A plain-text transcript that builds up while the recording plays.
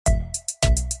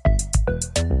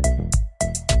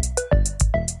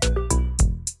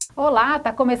Olá,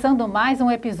 está começando mais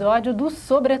um episódio do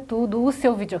SobreTudo, o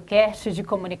seu videocast de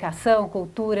comunicação,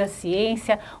 cultura,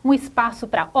 ciência, um espaço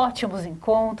para ótimos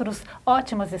encontros,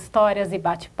 ótimas histórias e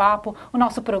bate-papo. O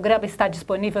nosso programa está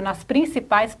disponível nas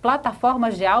principais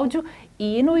plataformas de áudio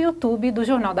e no YouTube do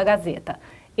Jornal da Gazeta.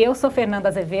 Eu sou Fernanda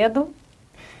Azevedo.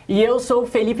 E eu sou o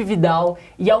Felipe Vidal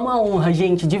e é uma honra,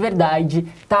 gente, de verdade,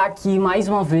 estar aqui mais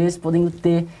uma vez, podendo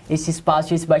ter esse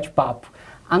espaço e esse bate-papo.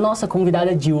 A nossa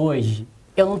convidada de hoje,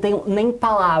 eu não tenho nem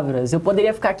palavras, eu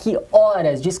poderia ficar aqui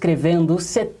horas descrevendo os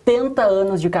 70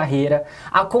 anos de carreira,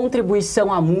 a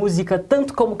contribuição à música,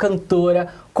 tanto como cantora,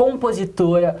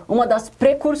 compositora, uma das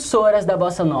precursoras da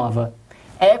bossa nova.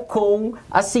 É com,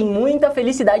 assim, muita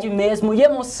felicidade mesmo e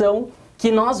emoção que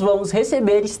nós vamos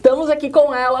receber, estamos aqui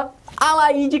com ela,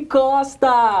 Alaíde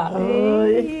Costa!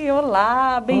 Oi,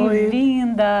 olá,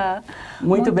 bem-vinda!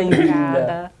 Muito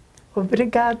bem-vinda!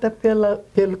 Obrigada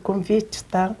pelo convite,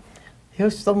 tá? Eu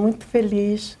estou muito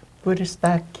feliz por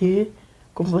estar aqui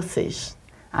com vocês.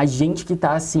 A gente que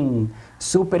está, assim,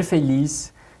 super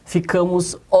feliz,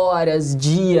 ficamos horas,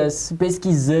 dias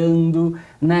pesquisando,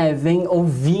 né,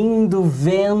 ouvindo,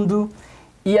 vendo.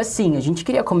 E assim, a gente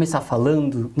queria começar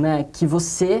falando, né, que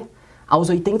você, aos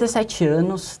 87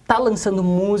 anos, está lançando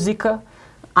música,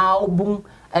 álbum,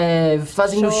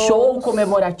 fazendo show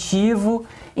comemorativo.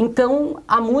 Então,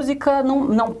 a música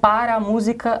não para, a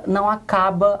música não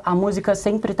acaba, a música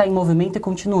sempre está em movimento e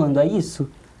continuando, é isso?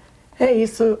 É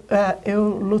isso,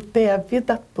 eu lutei a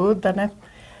vida toda, né?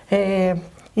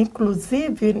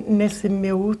 Inclusive, nesse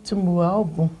meu último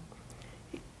álbum,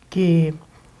 que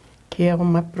é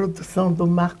uma produção do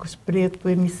Marcos Preto,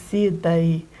 Emicida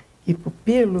e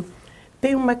Pupilo,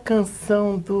 tem uma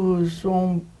canção do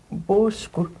João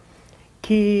Bosco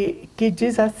que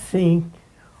diz assim: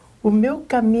 o meu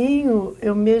caminho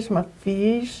eu mesma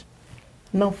fiz,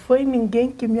 não foi ninguém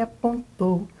que me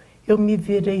apontou. Eu me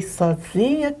virei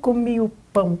sozinha, comi o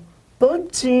pão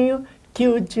todinho que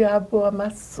o diabo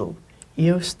amassou. E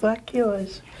eu estou aqui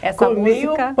hoje. Essa comi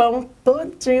música... o pão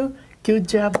todinho que o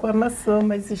diabo amassou,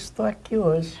 mas estou aqui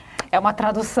hoje. É uma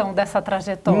tradução dessa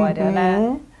trajetória,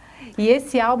 né? E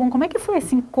esse álbum, como é que foi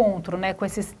esse encontro, né, com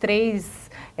esses três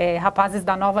rapazes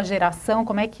da nova geração?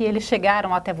 Como é que eles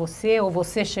chegaram até você, ou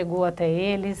você chegou até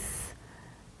eles?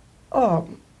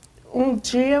 Um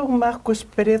dia o Marcos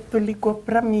Preto ligou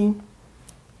para mim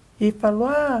e falou: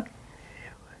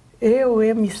 eu,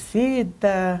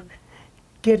 Emicida,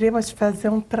 queremos fazer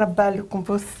um trabalho com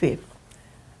você.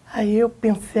 Aí eu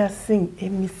pensei assim: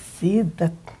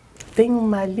 Emicida tem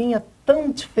uma linha tão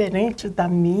diferente da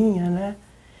minha, né?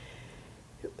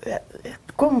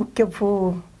 Como que eu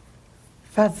vou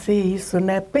fazer isso,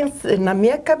 né? Pensei na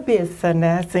minha cabeça,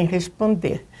 né? Sem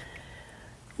responder.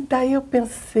 Daí eu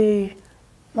pensei: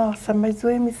 nossa, mas o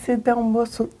Emicida é um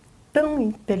moço tão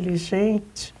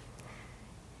inteligente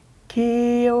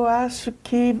que eu acho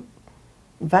que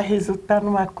vai resultar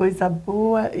numa coisa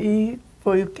boa, e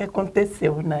foi o que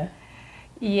aconteceu, né?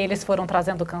 E eles foram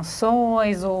trazendo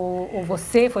canções, ou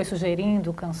você foi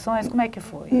sugerindo canções? Como é que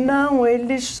foi? Não,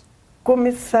 eles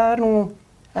começaram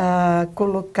a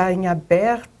colocar em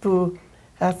aberto,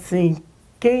 assim,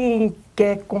 quem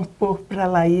quer compor para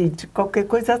Alaíde, qualquer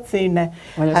coisa assim, né?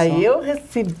 Aí eu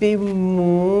recebi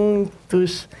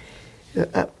muitos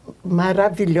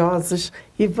maravilhosos: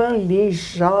 Ivan Lins,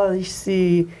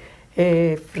 Joyce,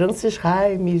 Francis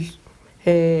Raimes,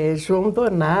 João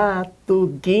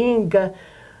Donato, Ginga,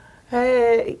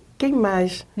 quem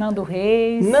mais? Nando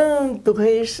Reis. Nando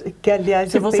Reis, que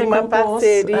aliás eu tenho uma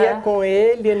parceria com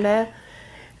ele, né?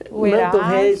 O Nando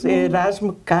Erasmo. Reis,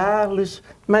 Erasmo Carlos,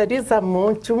 Marisa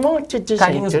Monte, um monte de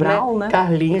Carlinhos gente, Brown, né?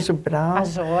 Carlinhos Brown. A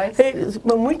Joyce.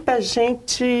 Muita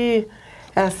gente,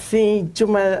 assim, de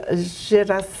uma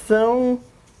geração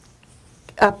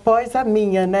após a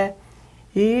minha, né?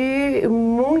 E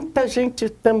muita gente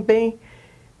também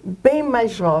bem mais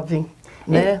jovem,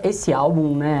 né? Esse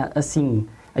álbum, né, assim,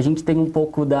 a gente tem um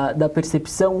pouco da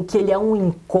percepção que ele é um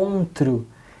encontro,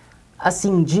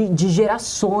 assim, de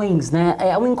gerações, né?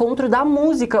 É um encontro da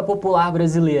música popular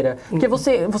brasileira. Porque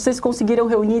vocês conseguiram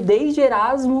reunir desde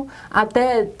Erasmo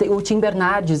até o Tim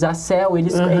Bernardes, a Cel,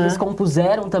 eles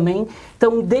compuseram também.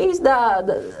 Então, desde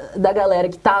da galera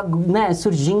que está, né,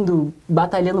 surgindo,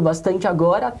 batalhando bastante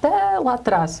agora, até lá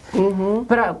atrás.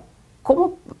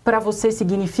 Como para você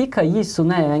significa isso,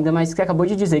 né? Ainda mais que você acabou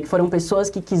de dizer que foram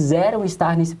pessoas que quiseram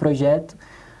estar nesse projeto.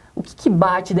 O que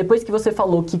bate, depois que você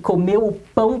falou que comeu o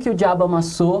pão que o diabo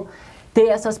amassou, ter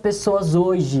essas pessoas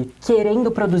hoje querendo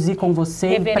produzir com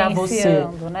você e para você?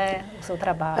 Reverenciando, né, o seu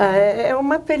trabalho. É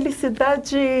uma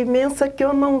felicidade imensa que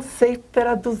eu não sei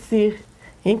traduzir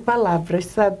em palavras,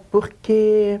 sabe?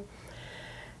 Porque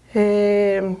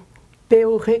ter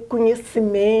o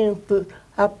reconhecimento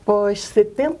após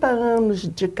 70 anos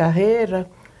de carreira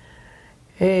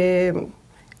é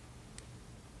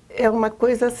uma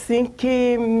coisa assim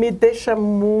que me deixa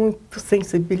muito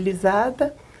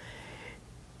sensibilizada,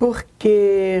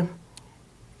 porque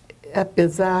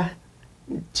apesar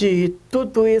de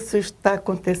tudo isso estar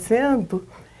acontecendo,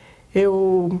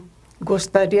 eu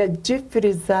gostaria de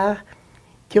frisar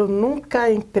que eu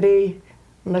nunca entrei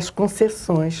nas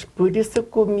concessões. Por isso eu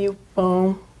comi o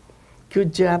pão que o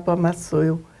diabo amassou.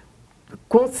 Eu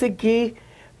consegui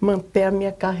manter a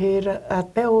minha carreira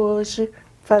até hoje,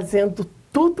 fazendo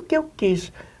tudo que eu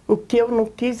quis. O que eu não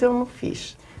quis, eu não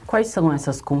fiz. Quais são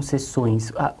essas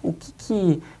concessões? O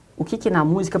que na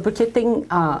música? Porque tem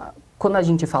quando a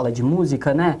gente fala de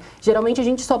música, né? Geralmente a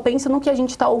gente só pensa no que a gente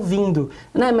está ouvindo,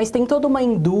 né? Mas tem toda uma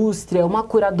indústria, uma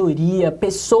curadoria,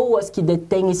 pessoas que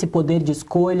detêm esse poder de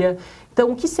escolha.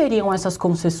 Então, o que seriam essas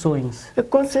concessões?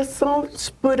 Concessões,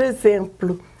 por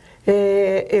exemplo,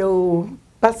 eu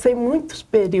passei muitos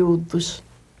períodos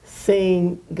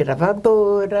sem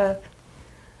gravadora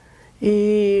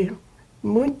e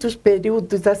muitos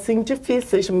períodos assim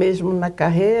difíceis mesmo na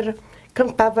carreira.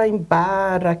 Cantava em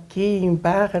bar aqui, em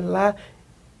bar lá,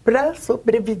 para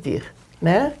sobreviver,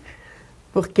 né?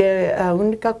 Porque a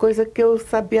única coisa que eu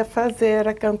sabia fazer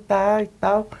era cantar e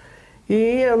tal. E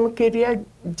eu não queria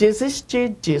desistir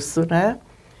disso, né?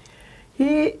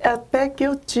 E até que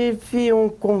eu tive um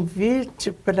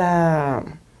convite para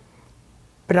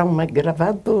uma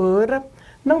gravadora.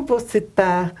 Não vou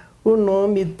citar o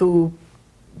nome do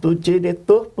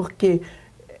diretor, porque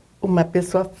uma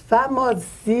pessoa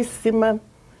famosíssima,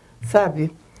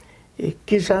 sabe?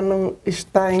 Que já não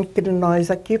está entre nós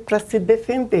aqui para se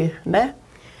defender, né?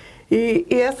 E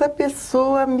essa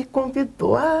pessoa me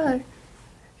convidou.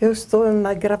 Eu estou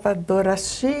na gravadora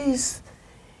X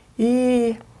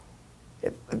e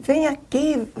vem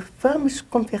aqui, vamos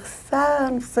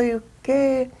conversar, não sei o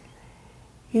quê.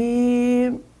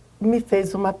 E me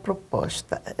fez uma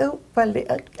proposta. Eu falei,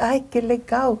 ai, que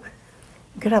legal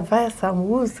gravar essa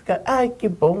música. Ai, que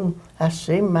bom,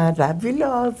 achei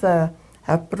maravilhosa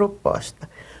a proposta.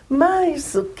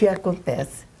 Mas o que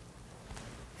acontece?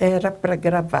 Era para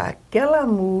gravar aquela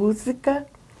música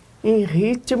em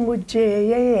ritmo de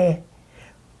iê,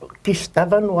 que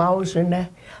estava no auge, né?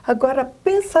 Agora,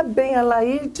 pensa bem,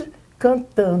 Alaíde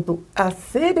cantando a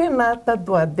Serenata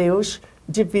do Adeus,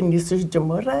 de Vinícius de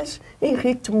Moraes, em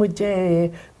ritmo de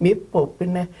iê, me poupe,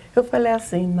 né? Eu falei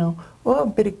assim, não,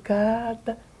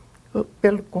 obrigada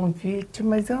pelo convite,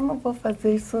 mas eu não vou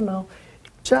fazer isso, não.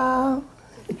 Tchau.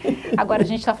 Agora, a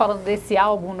gente está falando desse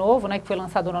álbum novo, né, que foi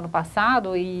lançado no ano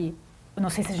passado, e não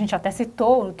sei se a gente até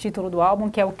citou o título do álbum,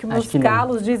 que é O que Meus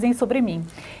Galos Dizem Sobre Mim.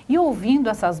 E ouvindo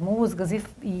essas músicas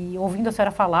e ouvindo a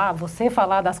senhora falar, você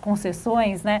falar das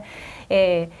concessões, né,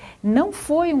 não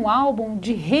foi um álbum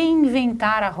de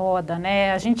reinventar a roda,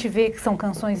 né? A gente vê que são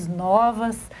canções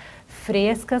novas,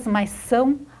 frescas, mas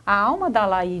são a alma da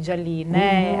Alaíde ali,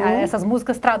 né? Uhum. Essas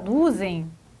músicas traduzem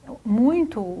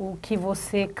muito o que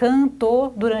você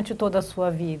cantou durante toda a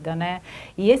sua vida, né?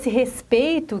 E esse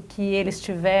respeito que eles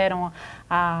tiveram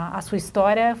à sua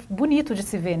história é bonito de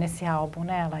se ver nesse álbum,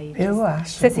 né, Alaíde? Eu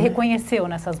acho. Você se reconheceu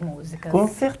nessas músicas? Com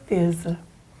certeza.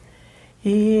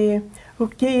 E o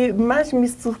que mais me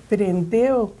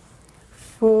surpreendeu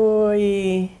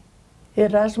foi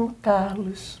Erasmo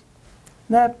Carlos,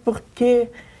 né? Porque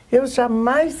eu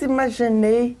jamais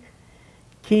imaginei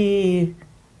que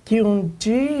um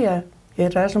dia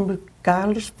Erasmo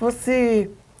Carlos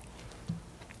fosse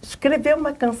escrever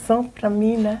uma canção para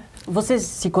mim, né? Vocês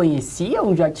se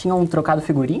conheciam? Já tinham trocado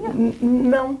figurinha?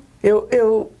 Não.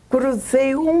 Eu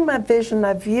cruzei uma vez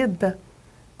na vida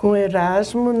com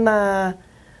Erasmo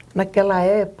naquela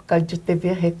época de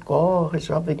TV Record,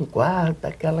 Jovem Guarda,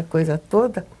 aquela coisa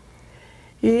toda.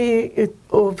 E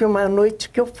houve uma noite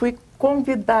que eu fui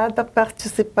convidada a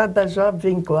participar da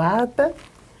Jovem Guarda.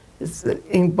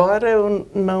 Embora eu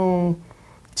não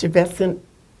tivesse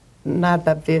nada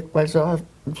a ver com a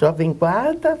Jovem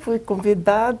Guarda, fui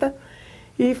convidada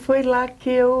e foi lá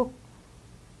que eu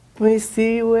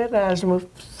conheci o Erasmo.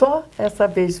 Só essa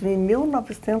vez, em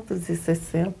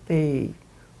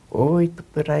 1968,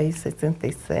 por aí,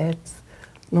 67,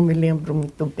 não me lembro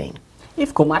muito bem. E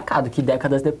ficou marcado que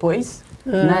décadas depois,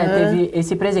 né, teve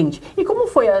esse presente. E como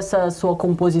foi essa sua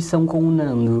composição com o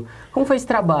Nando? Como foi esse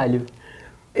trabalho?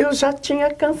 Eu já tinha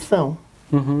a canção,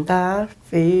 tá,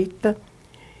 feita,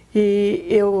 e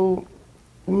eu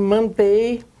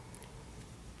mandei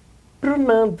pro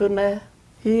Nando, né?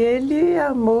 E ele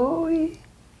amou e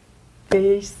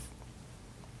fez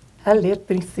a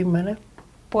letra em cima, né?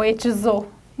 Poetizou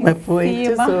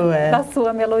cima da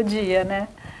sua melodia, né?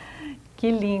 Que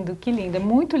lindo, que lindo. É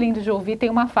muito lindo de ouvir. Tem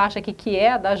uma faixa aqui que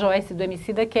é da Joyce do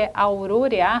Emicida, que é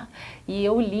Aurorear, e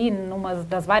eu li numa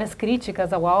das várias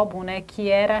críticas ao álbum, né,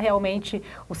 que era realmente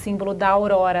o símbolo da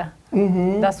aurora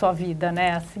da sua vida,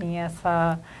 né? Assim,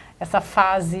 essa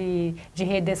fase de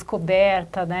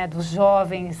redescoberta, né, dos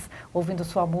jovens ouvindo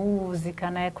sua música,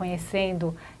 né,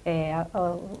 conhecendo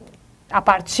a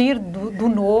partir do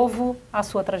novo a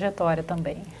sua trajetória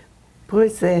também.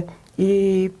 Pois é.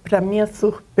 E, para minha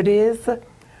surpresa,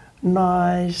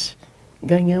 nós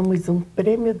ganhamos um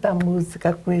prêmio da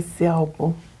música com esse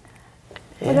álbum.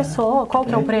 Olha só, qual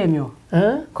que é o prêmio?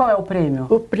 Hã? Qual é o prêmio?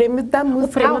 O prêmio da música.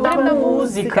 O prêmio da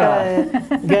música.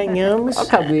 Ganhamos. Olha a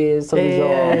cabeça do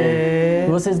jovem.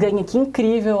 Vocês ganham, que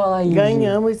incrível, Alaíde.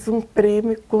 Ganhamos um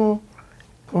prêmio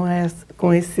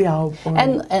com esse álbum.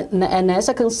 É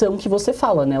nessa canção que você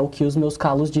fala, né? O que os meus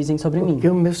calos dizem sobre mim. O que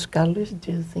os meus calos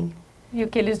dizem. E o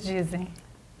que eles dizem?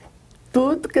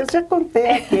 Tudo que eu já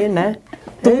contei aqui, né?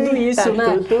 Tudo isso,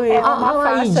 né? Tudo é uma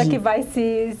faixa que vai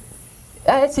se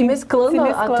mesclando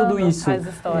a tudo isso. As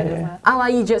histórias, né?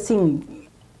 Alaíde, assim,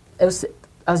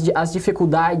 as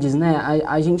dificuldades, né?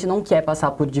 A gente não quer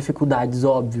passar por dificuldades,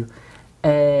 óbvio.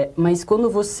 Mas quando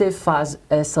você faz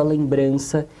essa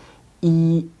lembrança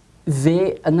e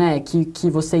vê, né, que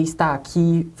você está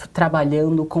aqui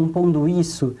trabalhando, compondo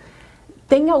isso,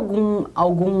 tem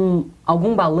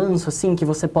algum balanço, assim, que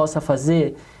você possa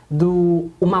fazer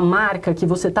uma marca que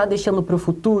você está deixando para o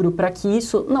futuro, para que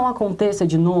isso não aconteça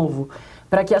de novo,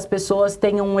 para que as pessoas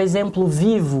tenham um exemplo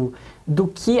vivo do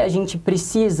que a gente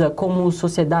precisa como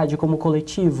sociedade, como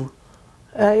coletivo?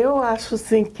 Eu acho,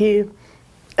 sim, que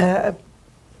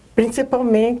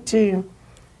principalmente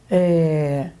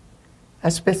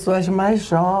as pessoas mais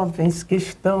jovens que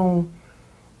estão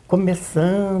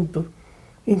começando,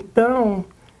 então,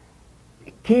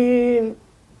 que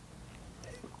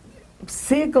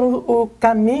sigam o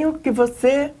caminho que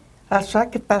você achar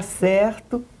que está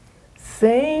certo,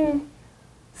 sem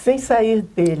sair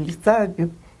dele,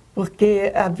 sabe?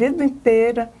 Porque a vida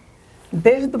inteira,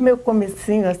 desde o meu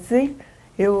comecinho assim,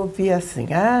 eu ouvia assim,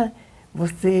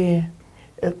 você...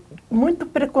 Muito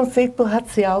preconceito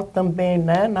racial também,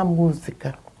 né, na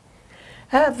música.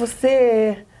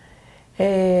 Você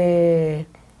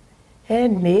é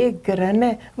negra,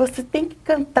 né? Você tem que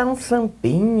cantar um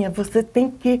sambinha, você tem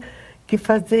que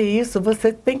fazer isso,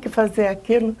 você tem que fazer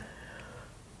aquilo.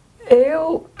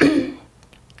 Eu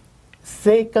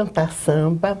sei cantar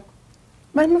samba,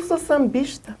 mas não sou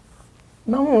sambista.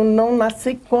 Não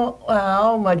nasci com a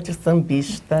alma de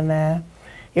sambista, né?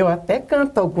 Eu até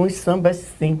canto alguns sambas,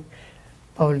 sim.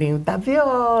 Paulinho da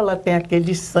Viola, tem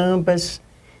aqueles sambas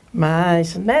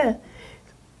mais, né?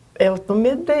 Elton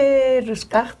Medeiros,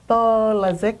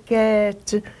 Cartola,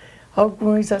 Zequete,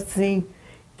 alguns assim,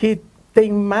 que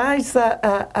tem mais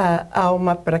a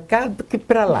alma para cá do que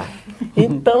para lá.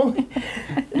 Então,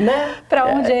 né? Para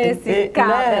onde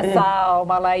essa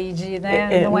alma, Alaíde,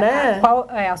 né?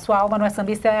 A sua alma não é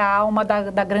sambista, é a alma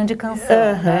da grande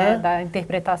canção, né? Da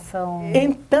interpretação.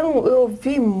 Então, eu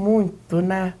ouvi muito,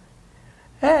 né?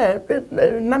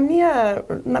 Na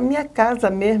minha casa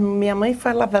mesmo, minha mãe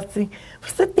falava assim,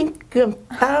 você tem que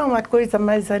cantar uma coisa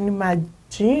mais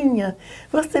animadinha,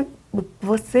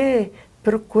 você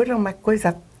procura uma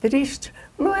coisa triste.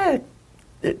 Não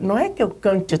é que eu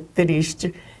cante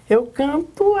triste, eu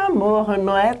canto amor,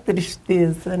 não é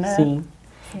tristeza, né? Sim.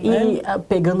 E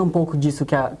pegando um pouco disso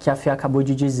que a Fê acabou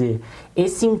de dizer,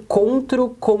 esse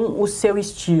encontro com o seu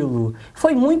estilo,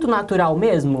 foi muito natural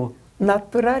mesmo?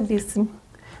 Naturalíssimo.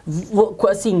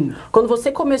 Assim, quando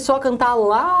você começou a cantar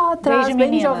lá atrás,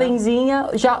 bem jovenzinha,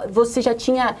 você já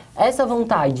tinha essa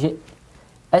vontade,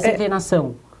 essa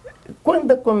inclinação? Quando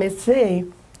eu comecei,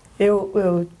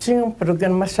 eu tinha um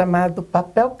programa chamado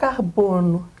Papel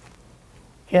Carbono,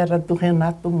 que era do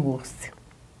Renato Múrcio.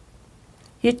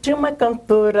 E tinha uma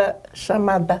cantora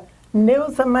chamada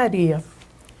Neuza Maria.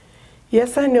 E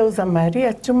essa Neuza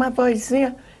Maria tinha uma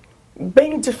vozinha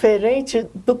bem diferente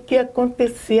do que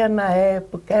acontecia na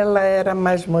época. Ela era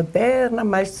mais moderna,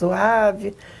 mais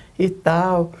suave e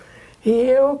tal. E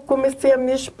eu comecei a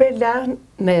me espelhar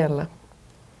nela.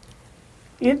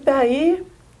 E daí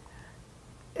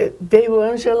veio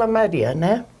Ângela Maria,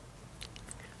 né?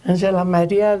 Ângela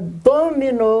Maria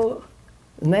dominou,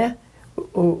 né,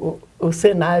 o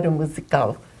cenário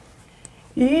musical.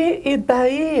 E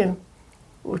daí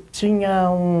tinha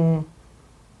um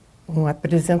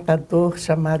apresentador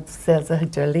chamado César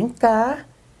de Alencar,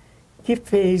 que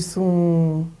fez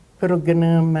um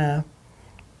programa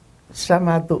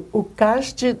chamado O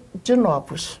Caste de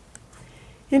Novos.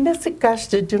 E nesse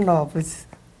Caste de Novos,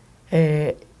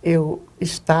 eu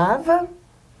estava,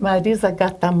 Marisa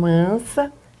Gata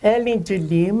Mansa, Ellen de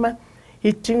Lima,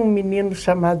 e tinha um menino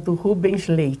chamado Rubens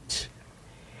Leite.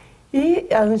 E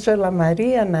a Ângela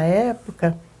Maria, na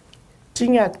época,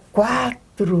 tinha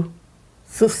 4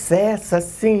 sucessos,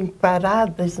 assim,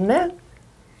 paradas, né?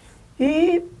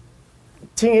 E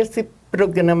tinha esse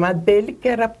programa dele, que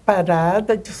era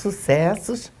Parada de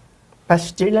Sucessos,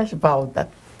 Pastilhas Valda.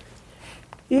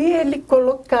 E ele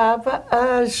colocava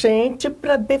a gente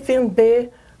para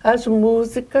defender as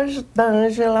músicas da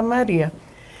Ângela Maria.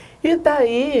 E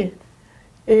daí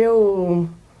eu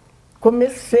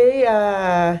comecei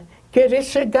a querer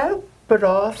chegar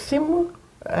próximo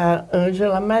a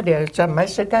Ângela Maria. Eu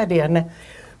jamais chegaria, né?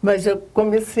 Mas eu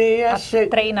comecei a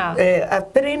treinar. A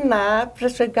treinar para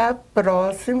chegar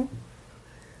próximo.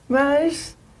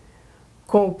 Mas,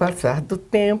 com o passar do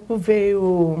tempo,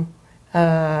 veio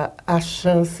a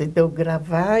chance de eu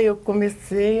gravar e eu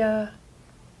comecei a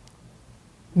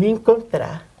me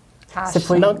encontrar.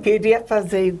 Não queria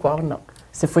fazer igual, não.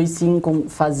 Você foi se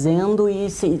fazendo e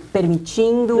se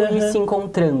permitindo e se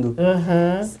encontrando.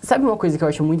 Sabe uma coisa que eu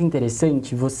acho muito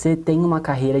interessante? Você tem uma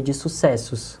carreira de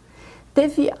sucessos.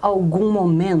 Teve algum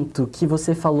momento que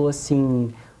você falou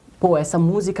assim, pô, essa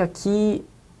música aqui,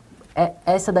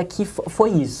 essa daqui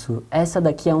foi isso, essa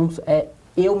daqui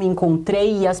eu me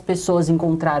encontrei e as pessoas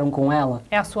encontraram com ela?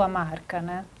 É a sua marca,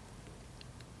 né?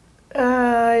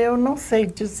 Eu não sei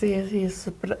dizer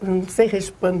isso, não sei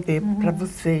responder para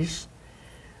vocês.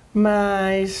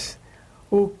 Mas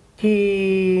o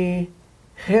que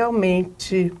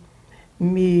realmente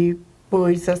me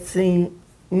pôs assim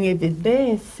em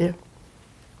evidência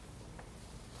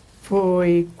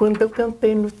foi quando eu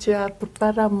cantei no Teatro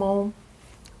Paramount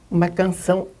uma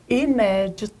canção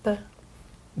inédita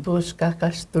do Oscar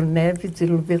Castro Neves e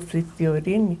Luverci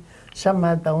Fiorini,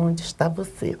 chamada Onde Está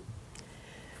Você?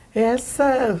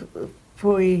 Essa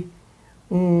foi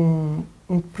um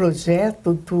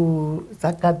projeto dos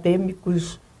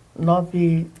acadêmicos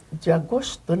 9 de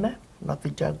agosto, né? 9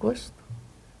 de agosto?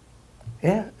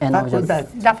 Faculdade.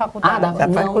 Da faculdade. Da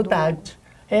faculdade.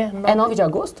 É 9 de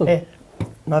agosto?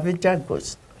 9 de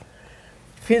agosto.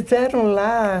 Fizeram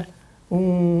lá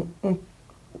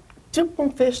tipo um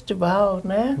festival,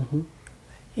 né?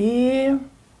 E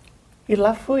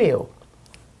lá fui eu.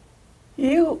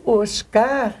 E o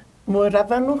Oscar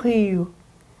morava no Rio.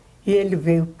 E ele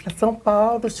veio para São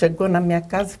Paulo, chegou na minha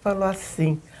casa e falou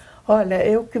assim, olha,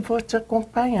 eu que vou te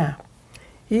acompanhar.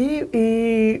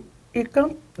 E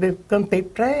cantei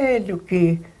para ele o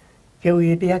que eu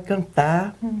iria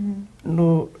cantar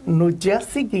no dia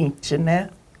seguinte,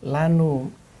 né? Lá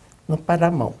no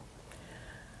Paramount.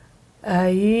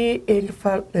 Aí ele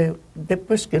falou,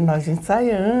 depois que nós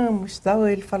ensaiamos, tal,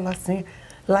 ele falou assim,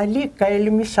 Lalica,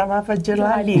 ele me chamava de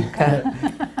Lalica.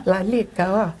 Lalica,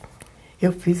 ó.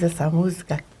 Eu fiz essa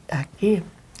música aqui,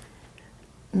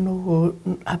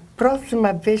 a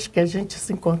próxima vez que a gente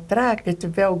se encontrar, que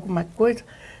tiver alguma coisa,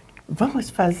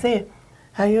 vamos fazer?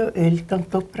 Aí ele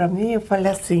cantou para mim, eu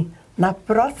falei assim, na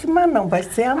próxima não, vai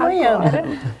ser amanhã.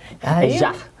 Aí,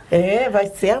 já. Vai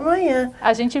ser amanhã.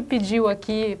 A gente pediu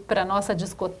aqui para a nossa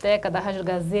discoteca da Rádio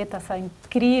Gazeta, essa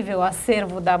incrível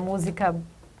acervo da música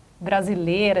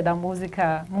brasileira, da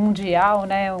música mundial,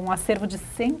 né? Um acervo de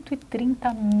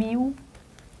 130 mil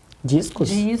discos,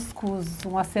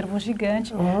 um acervo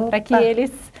gigante, para que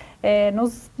eles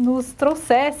nos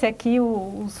trouxesse aqui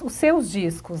os seus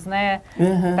discos, né?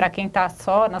 Para quem está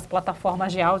só nas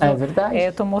plataformas de áudio. É verdade.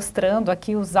 Eu estou mostrando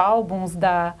aqui os álbuns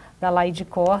da Alaíde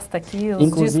Costa, aqui, os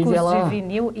Inclusive discos de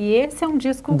vinil. E esse é um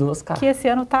disco que esse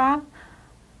ano está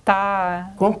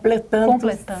completando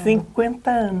 50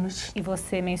 anos. E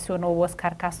você mencionou o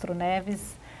Oscar Castro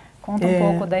Neves. Conta um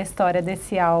pouco da história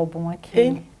desse álbum aqui.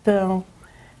 Então,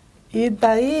 e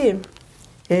daí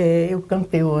eu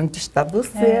cantei Onde Está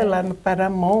Você, lá no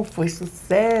Paramount, foi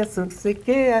sucesso, não sei o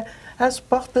quê. As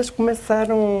portas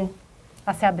começaram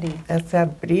a se abrir.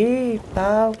 E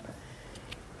tal.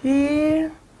 E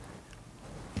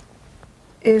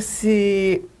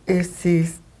esse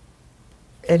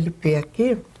LP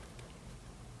aqui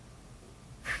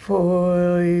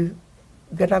foi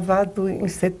gravado em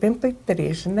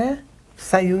 73, né?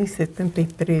 Saiu em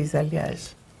 73,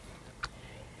 aliás.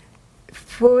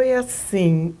 Foi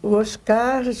assim, o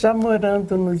Oscar, já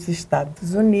morando nos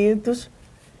Estados Unidos,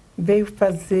 veio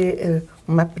fazer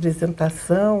uma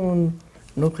apresentação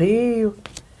no Rio.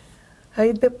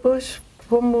 Aí depois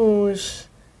fomos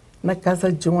na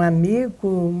casa de um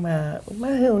amigo, uma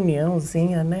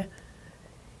reuniãozinha, né?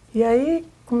 E aí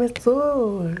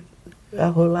começou a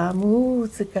rolar a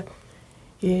música.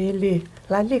 E ele,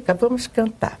 Lalica, vamos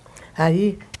cantar.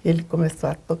 Aí ele começou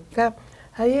a tocar.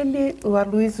 Aí o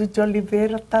Aloísio de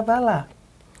Oliveira estava lá.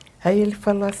 Aí ele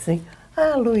falou assim,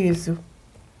 Aloísio,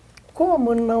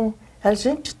 como não? A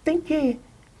gente tem que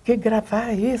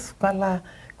gravar isso com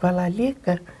a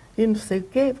Lalica e não sei o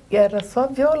quê, porque era só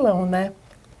violão, né?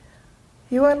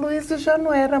 E o Aloísio já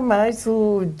não era mais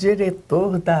o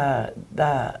diretor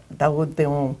da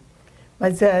Odeon.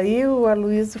 Mas aí o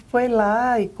Aloísio foi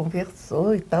lá e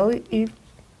conversou e tal, e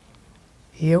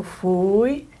eu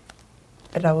fui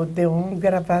para a Odeon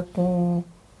gravar com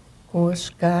o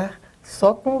Oscar,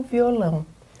 só com o violão.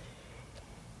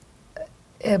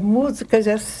 Músicas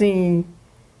assim,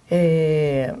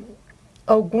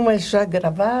 algumas já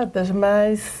gravadas,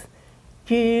 mas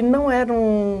que não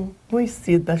eram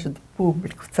conhecidas do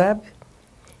público, sabe?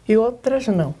 E outras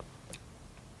não.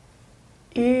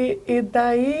 E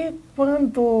daí,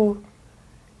 quando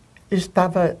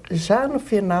estava já no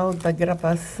final da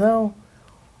gravação,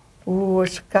 o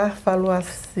Oscar falou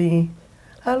assim,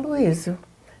 Aloísio,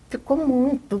 ficou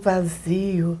muito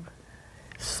vazio,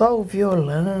 só o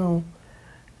violão,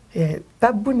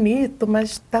 tá bonito,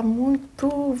 mas está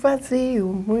muito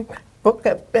vazio,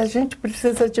 a gente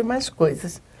precisa de mais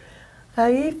coisas.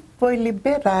 Aí foi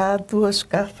liberado o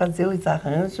Oscar fazer os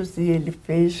arranjos e ele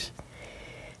fez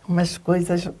umas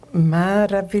coisas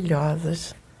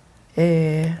maravilhosas.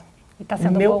 E tá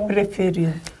sendo meu bom,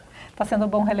 preferido. Está sendo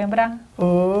bom relembrar?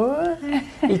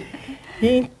 E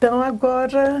então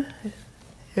agora,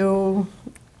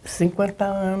 50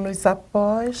 anos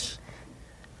após,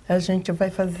 a gente vai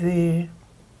fazer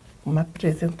uma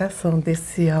apresentação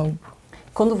desse álbum.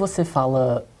 Quando você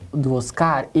fala do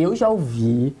Oscar, eu já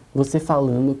ouvi você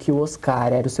falando que o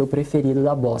Oscar era o seu preferido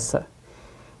da bossa.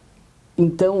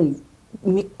 Então,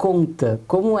 me conta,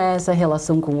 como é essa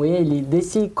relação com ele,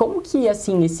 como que,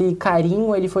 assim, esse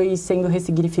carinho ele foi sendo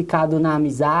ressignificado na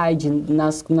amizade,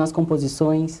 nas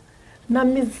composições? Na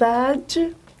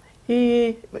amizade,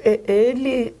 e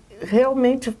ele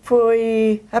realmente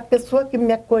foi a pessoa que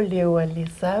me acolheu ali,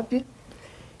 sabe?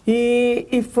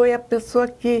 E foi a pessoa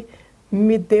que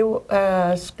me deu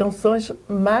as canções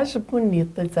mais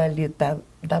bonitas ali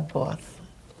da bossa.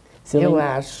 Eu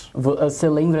acho. Você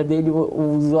lembra dele,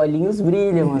 os olhinhos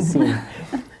brilham, assim.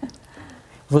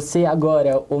 Você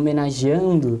agora,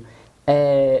 homenageando,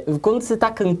 quando você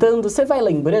está cantando, você vai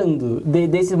lembrando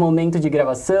desse momento de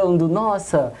gravação,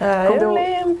 nossa... eu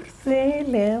lembro, sim,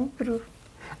 lembro.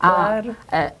 Claro.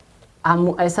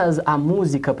 A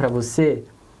música para você,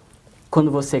 quando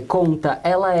você conta,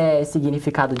 ela é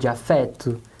significado de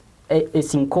afeto?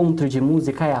 Esse encontro de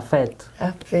música é afeto?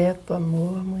 Afeto,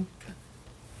 amor,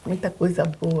 muita coisa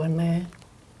boa, né?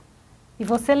 E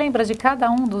você lembra de cada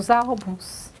um dos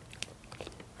álbuns?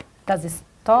 Das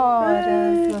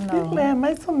histórias ou não?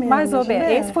 Mais ou menos. Mais ou menos.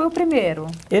 Né? Esse foi o primeiro?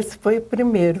 Esse foi o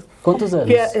primeiro. Quantos anos?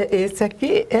 Esse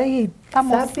aqui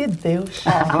sabe Deus.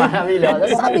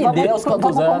 Maravilhosa. Sabe Deus quantos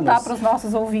anos? Vamos contar para os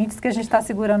nossos ouvintes que a gente está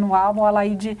segurando um álbum, a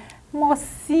Alaíde,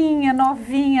 mocinha,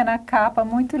 novinha na capa,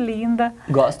 muito linda.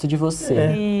 Gosto de você.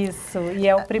 Isso, e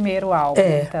é o primeiro álbum,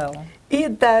 então. E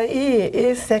daí,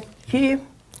 esse aqui,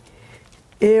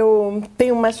 eu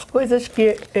tenho umas coisas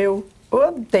que eu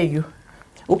odeio.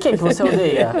 O que você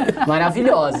odeia?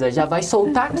 Maravilhosa, já vai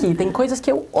soltar aqui. Tem coisas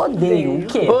que eu odeio. O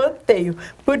quê? Odeio.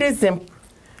 Por exemplo,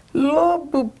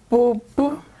 Lobo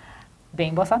Bobo.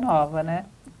 Bem bossa nova, né?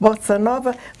 Bossa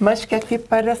nova, mas que aqui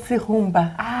parece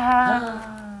rumba.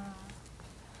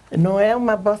 Não é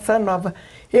uma bossa nova.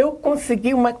 Eu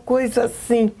consegui uma coisa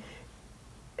assim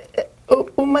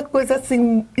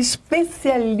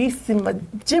especialíssima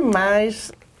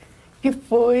demais, que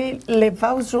foi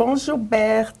levar o João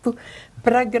Gilberto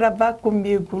para gravar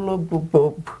comigo o Lobo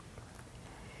Bobo.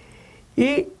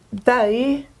 E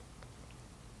daí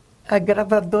a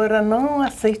gravadora não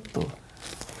aceitou.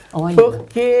 Olha.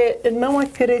 Porque não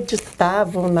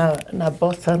acreditavam na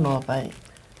bossa nova ainda.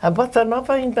 A bossa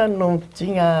nova ainda não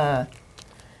tinha,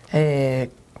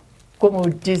 como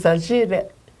diz a gíria,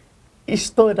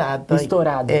 estourado.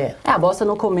 Estourado. A bossa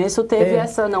no começo teve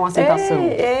essa não aceitação.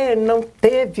 Não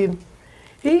teve.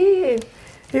 E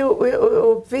eu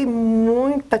ouvi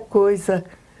muita coisa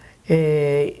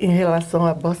em relação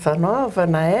à bossa nova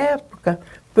na época.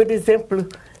 Por exemplo,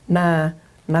 na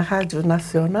Rádio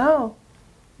Nacional,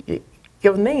 que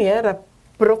eu nem era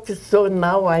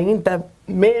profissional ainda,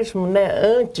 mesmo, né,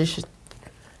 antes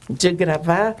de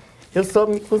gravar, eu só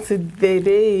me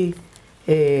considerei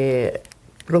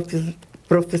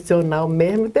profissional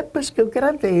mesmo depois que eu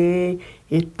gravei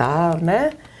e tal,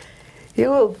 né?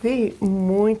 Eu ouvi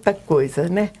muita coisa,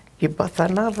 né? Que bossa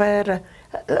nova era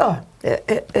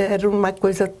uma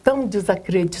coisa tão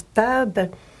desacreditada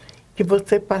que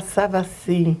você passava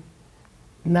assim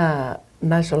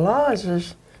nas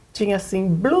lojas, tinha assim,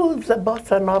 blusa,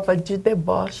 bossa nova de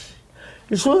deboche.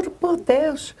 Juro por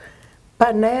Deus,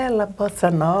 panela, bossa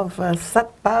nova,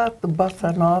 sapato,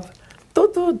 bossa nova,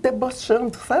 tudo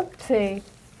debochando, sabe? Sei.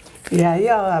 E aí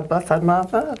a bossa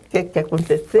nova, o que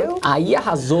aconteceu? Aí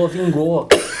arrasou, vingou.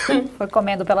 Foi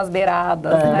comendo pelas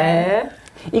beiradas, né?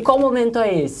 E qual momento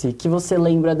é esse que você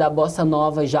lembra da bossa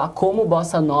nova já como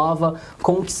bossa nova,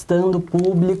 conquistando o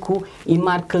público e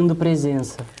marcando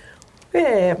presença?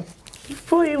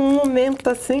 Foi um momento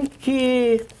assim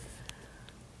que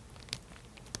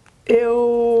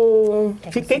eu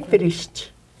fiquei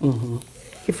triste. Uhum.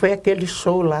 Que foi aquele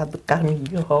show lá do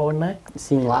Carnegie Hall, né?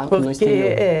 Sim, lá no Porque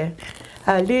exterior.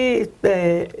 ali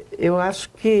eu acho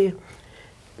que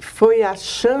foi a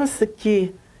chance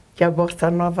que a Bossa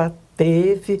Nova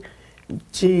teve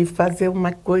de fazer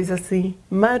uma coisa assim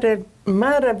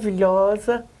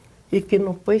maravilhosa e que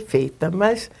não foi feita.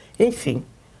 Mas, enfim,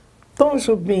 Tom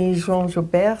Jobim e João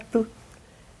Gilberto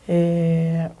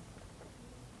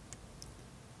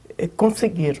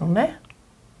conseguiram, né?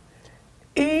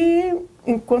 E,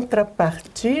 em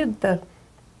contrapartida,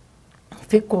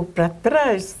 ficou para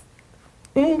trás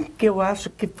um que eu acho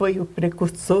que foi o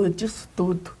precursor disso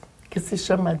tudo, que se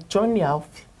chama Johnny Alf.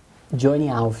 Johnny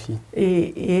Alf.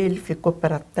 E ele ficou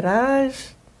para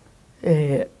trás,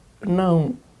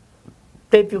 não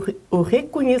teve o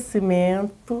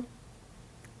reconhecimento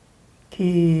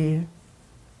que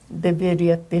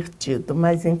deveria ter tido,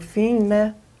 mas enfim,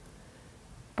 né?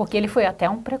 Porque ele foi até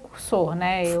um precursor,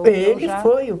 né? Ele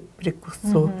foi o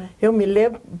precursor. Uhum. Eu me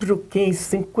lembro que em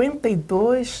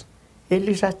 52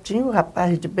 ele já tinha o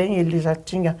Rapaz de Bem, ele já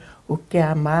tinha o Que é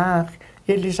Amar,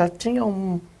 ele já tinha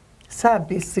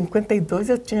sabe, em 52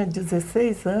 eu tinha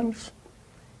 16 anos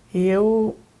e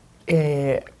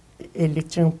ele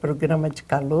tinha um programa de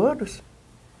calouros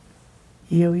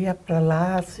e eu ia para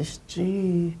lá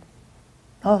assistir.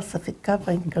 Nossa,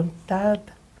 ficava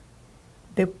encantada.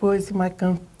 Depois, uma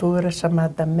cantora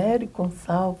chamada Mary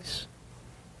Gonçalves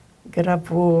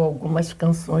gravou algumas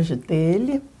canções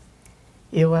dele.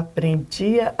 Eu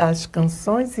aprendia as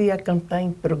canções e ia cantar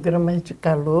em programas de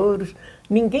calouros.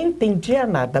 Ninguém entendia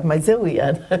nada, mas eu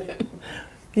ia.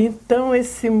 Então,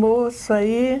 esse moço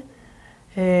aí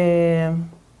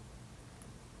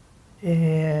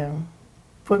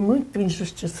foi muito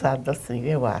injustiçado, assim,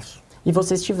 eu acho. E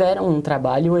vocês tiveram um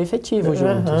trabalho efetivo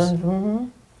juntos. Uhum.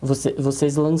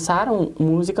 Vocês lançaram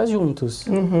músicas juntos.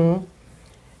 Uhum.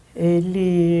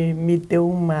 Ele me deu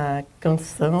uma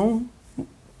canção,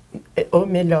 ou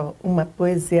melhor, uma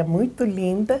poesia muito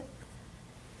linda.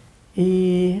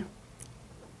 E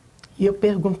eu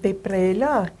perguntei para ele,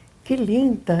 que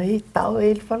linda e tal.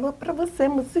 Ele falou, para você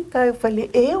musicar. Eu falei,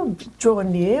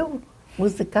 Johnny, eu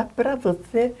musicar para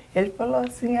você? Ele falou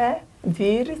assim,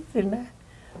 vire-se, né?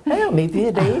 Aí eu me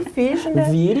virei e fiz, né?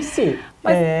 Vire-se.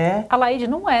 Mas, Alaíde,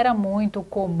 não era muito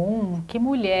comum que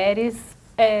mulheres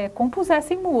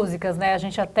compusessem músicas, né? A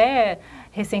gente até,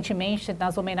 recentemente,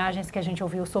 nas homenagens que a gente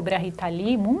ouviu sobre a Rita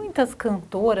Lee, muitas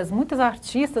cantoras, muitas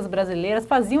artistas brasileiras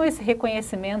faziam esse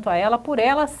reconhecimento a ela por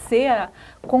ela ser a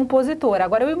compositora.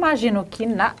 Agora, eu imagino que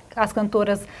as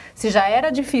cantoras, se já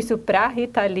era difícil para a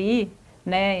Rita Lee,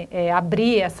 né,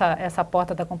 abrir essa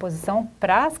porta da composição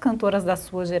para as cantoras da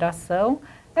sua geração,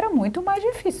 era muito mais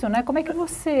difícil, né? Como é que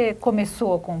você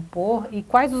começou a compor e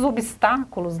quais os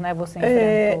obstáculos, né, você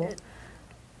enfrentou?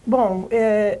 Bom,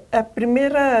 a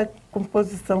primeira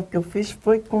composição que eu fiz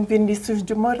foi com Vinícius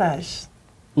de Moraes.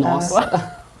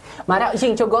 Nossa!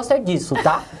 Gente, eu gosto disso,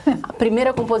 tá? A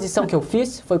primeira composição que eu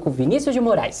fiz foi com Vinícius de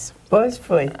Moraes. Pois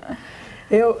foi.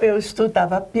 Eu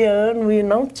estudava piano e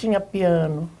não tinha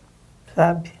piano,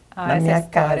 sabe? Na minha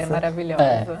casa. É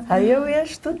maravilhosa. Aí eu ia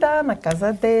estudar na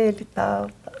casa dele e tal.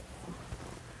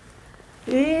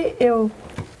 E eu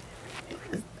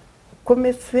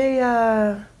comecei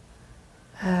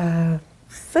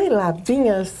sei lá,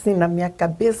 vinha assim na minha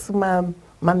cabeça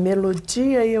uma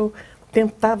melodia e eu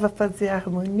tentava fazer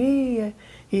harmonia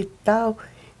e tal.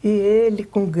 E ele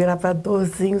com um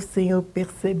gravadorzinho sem eu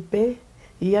perceber,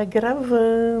 ia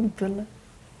gravando, né?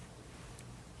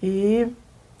 E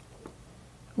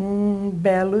um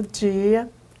belo dia,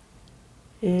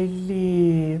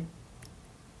 ele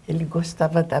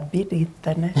gostava da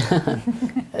birita, né?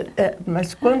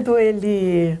 Mas quando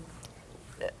ele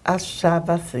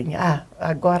achava assim,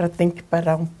 agora tem que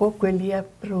parar um pouco, ele ia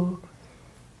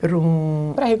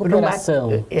para recuperação.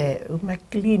 Uma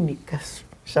clínica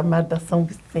chamada São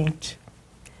Vicente.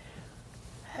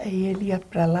 Aí ele ia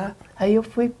para lá, aí eu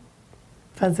fui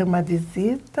fazer uma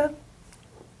visita,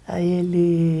 aí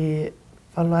ele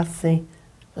falou assim,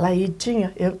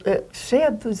 Laídinha, cheia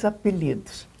dos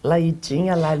apelidos.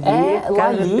 Laídinha, Lalica.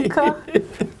 Lalica.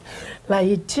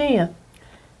 Laídinha,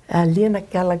 ali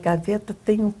naquela gaveta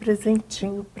tem um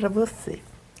presentinho para você.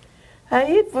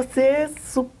 Aí você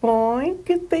supõe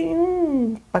que tem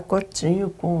um pacotinho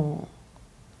com,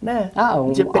 né?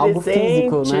 De presente, algo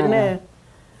físico, né?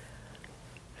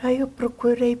 Aí eu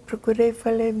procurei,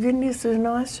 falei, Vinícius,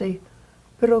 não achei.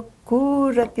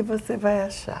 Procura que você vai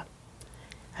achar.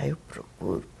 Aí eu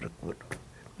procuro.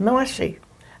 Não achei.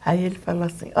 Aí ele falou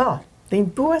assim, tem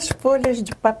 2 folhas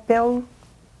de papel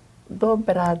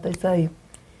dobradas aí.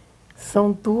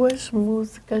 São 2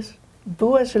 músicas,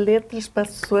 2 letras para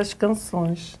suas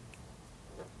canções.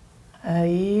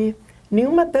 Aí,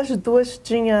 nenhuma das 2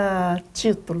 tinha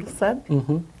título, sabe?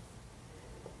 Uhum.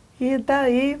 E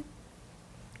daí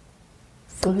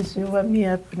surgiu a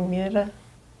minha primeira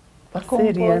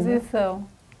parceria. Composição. Né?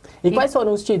 E quais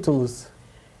foram os títulos?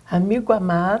 Amigo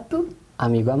Amado.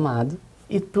 Amigo Amado.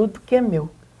 E Tudo Que É Meu.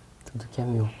 Tudo Que É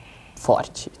Meu.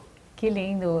 Forte. Que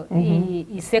lindo. Uhum.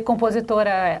 E ser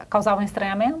compositora causava um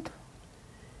estranhamento?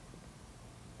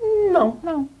 Não.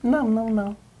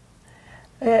 Não.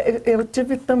 Eu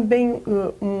tive também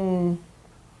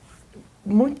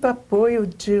muito apoio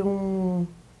de um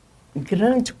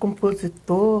grande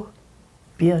compositor,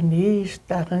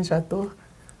 pianista, arranjador,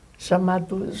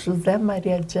 chamado José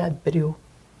Maria de Abreu.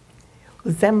 O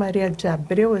Zé Maria de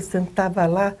Abreu, eu sentava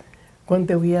lá,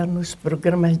 quando eu ia nos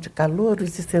programas de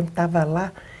calouros, e sentava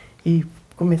lá e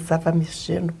começava a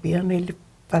mexer no piano, ele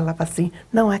falava assim,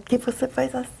 não, aqui você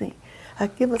faz assim,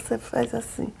 aqui você faz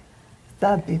assim,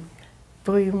 sabe?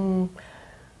 Foi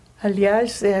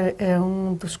aliás, é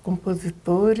um dos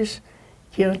compositores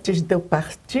que antes de eu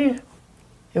partir,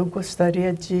 eu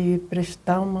gostaria de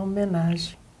prestar uma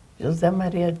homenagem. José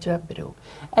Maria de Abreu.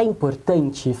 É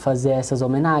importante fazer essas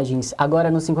homenagens? Agora,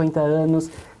 nos 50 anos,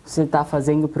 você está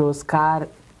fazendo para o Oscar.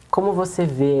 Como você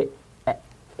vê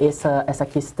essa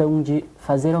questão de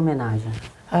fazer homenagem?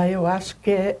 Eu acho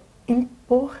que é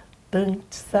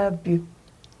importante, sabe?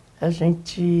 A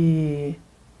gente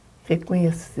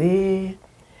reconhecer,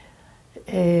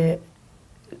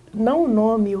 não o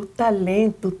nome, o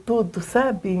talento, tudo,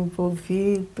 sabe?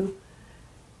 Envolvido.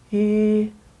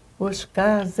 E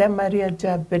Oscar, Zé Maria de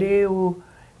Abreu,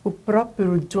 o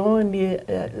próprio Johnny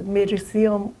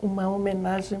mereciam uma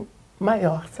homenagem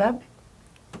maior, sabe?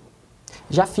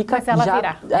 Já fica... Mas ela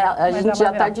virá. A gente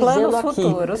já está dizendo aqui,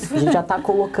 futuros. A gente já está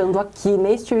colocando aqui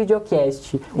neste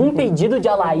videocast um pedido de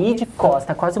Alaíde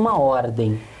Costa, quase uma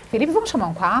ordem. Felipe, vamos chamar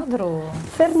um quadro?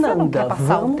 Fernanda,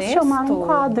 vamos texto? chamar um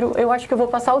quadro. Eu acho que eu vou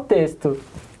passar o texto.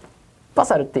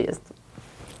 Passar o texto.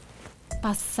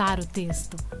 Passar o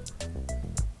texto.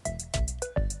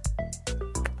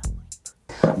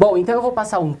 Bom, então eu vou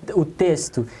passar o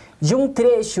texto de um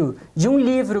trecho de um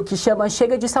livro que chama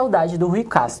Chega de Saudade, do Rui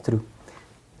Castro,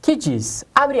 que diz,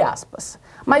 abre aspas,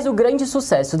 mas o grande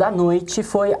sucesso da noite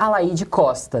foi Alaíde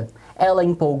Costa. Ela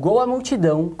empolgou a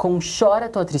multidão com Chora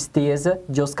Tua Tristeza,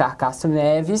 de Oscar Castro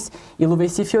Neves e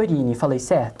Luverci Fiorini, falei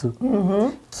certo?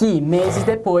 Uhum. Que, meses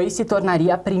depois, se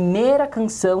tornaria a primeira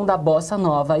canção da bossa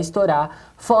nova a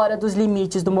estourar fora dos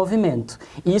limites do movimento.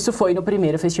 Isso foi no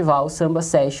primeiro festival Samba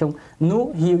Session,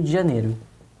 no Rio de Janeiro.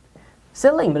 Você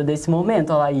lembra desse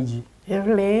momento, Alaíde? Eu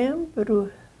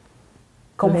lembro.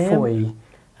 Como foi?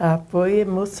 Foi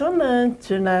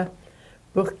emocionante, né?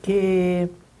 Porque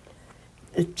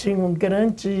tinham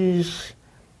grandes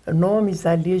nomes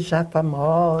ali já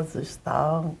famosos e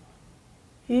tal.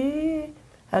 E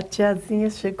a tiazinha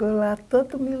chegou lá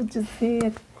toda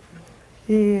humildezinha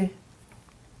e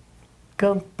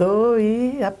cantou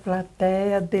e a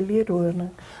plateia delirou,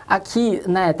 né? Aqui,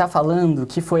 né, tá falando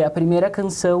que foi a primeira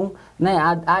canção, né,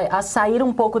 a sair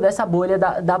um pouco dessa bolha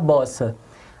da bossa.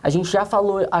 A gente já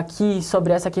falou aqui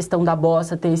sobre essa questão da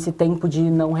bossa ter esse tempo de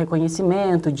não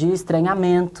reconhecimento, de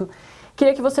estranhamento.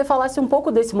 Queria que você falasse um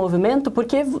pouco desse movimento,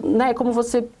 porque, né, como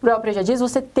você própria já diz,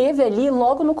 você teve ali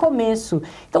logo no começo.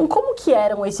 Então, como que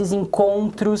eram esses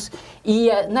encontros e,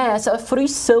 né, essa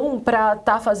fruição para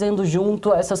estar fazendo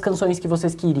junto essas canções que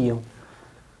vocês queriam?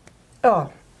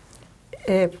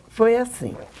 Foi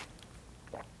assim.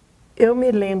 Eu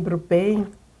me lembro bem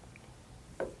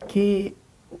que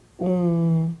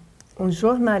um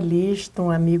jornalista,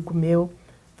 um amigo meu,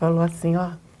 falou assim,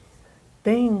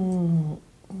 tem um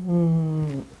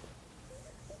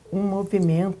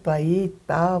movimento aí e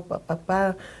tal,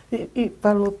 papapá, e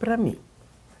falou para mim.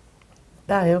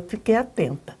 Tá, eu fiquei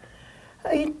atenta.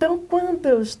 Então, quando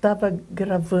eu estava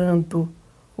gravando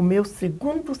o meu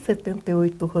segundo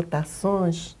 78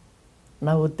 rotações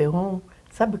na Odeon,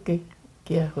 sabe o que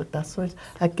é rotações?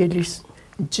 Aqueles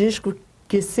discos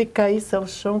que se caísse ao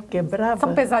chão quebrava.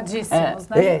 São pesadíssimos,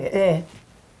 né?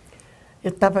 Eu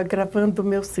estava gravando o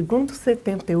meu segundo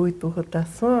 78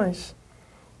 rotações,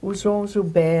 o João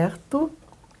Gilberto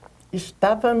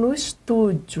estava no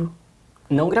estúdio.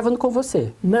 Não gravando com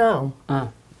você? Não. Ah.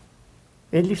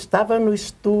 Ele estava no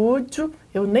estúdio,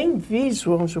 eu nem vi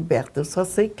João Gilberto, eu só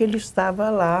sei que ele estava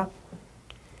lá.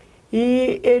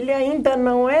 E ele ainda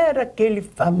não era aquele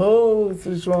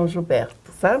famoso João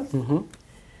Gilberto, sabe? Uhum.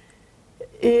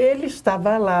 Ele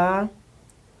estava lá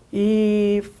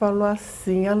e falou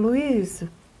assim: Aloísio,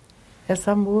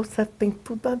 essa moça tem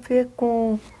tudo a ver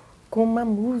com uma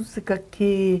música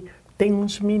que tem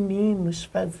uns meninos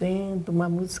fazendo uma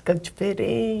música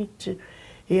diferente,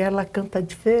 e ela canta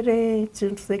diferente,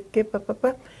 não sei o quê,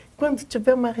 papapá. Quando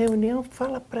tiver uma reunião,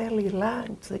 fala para ela ir lá,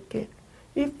 não sei o quê.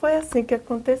 E foi assim que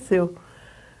aconteceu.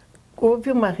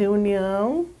 Houve uma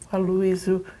reunião, a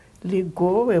Aloísio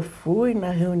ligou, eu fui na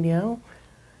reunião.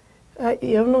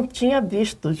 Eu não tinha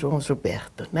visto o João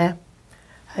Gilberto, né?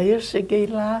 Aí eu cheguei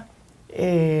lá,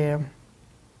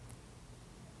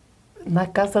 na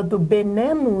casa do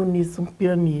Bené Nunes, um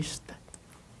pianista.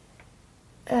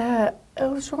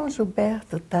 O João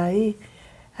Gilberto está aí.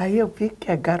 Aí eu vi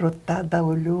que a garotada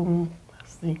olhou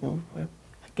assim,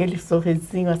 aquele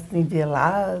sorrisinho assim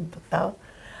velado e tal.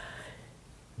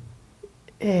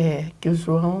 Que o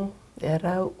João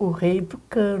era o rei do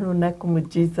cano, né? Como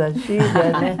diz a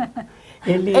gíria, né?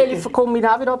 Ele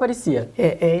combinava e não aparecia.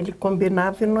 Ele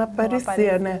combinava e não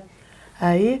aparecia, né?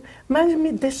 Aí, mas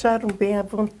me deixaram bem à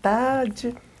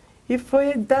vontade e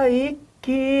foi daí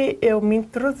que eu me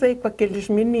entrosei com aqueles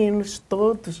meninos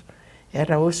todos.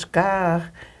 Era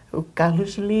Oscar, o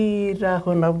Carlos Lira,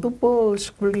 Ronaldo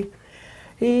Boscoli.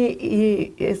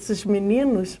 E esses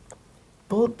meninos,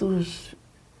 todos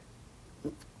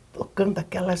tocando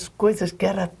aquelas coisas que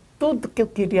era tudo que eu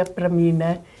queria para mim,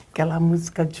 né? Aquela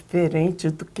música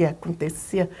diferente do que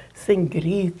acontecia, sem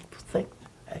grito, sem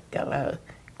aquela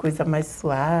coisa mais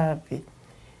suave.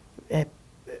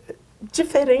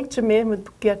 Diferente mesmo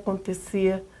do que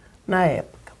acontecia na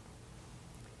época.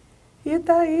 E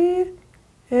daí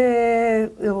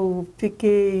eu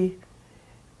fiquei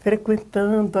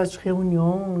frequentando as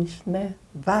reuniões, né?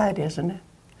 Várias, né?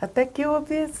 Até que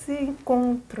houve esse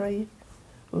encontro aí,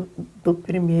 do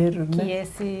primeiro, né?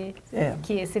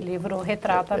 Que esse livro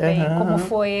retrata bem como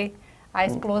foi a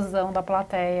explosão da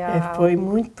plateia. Foi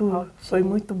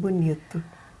muito bonito.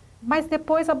 Mas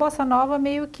depois a Bossa Nova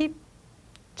meio que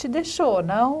te deixou,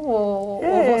 não? Ou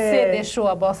você deixou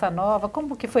a Bossa Nova?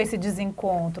 Como que foi esse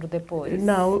desencontro depois?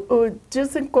 Não, o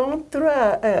desencontro,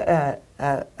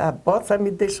 a Bossa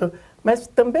me deixou. Mas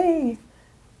também,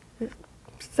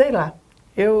 sei lá,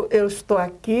 eu estou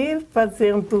aqui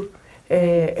fazendo,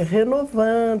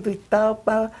 renovando e tal.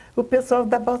 O pessoal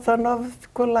da Bossa Nova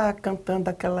ficou lá cantando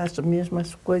aquelas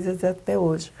mesmas coisas até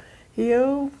hoje. E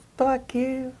eu estou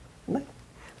aqui, né?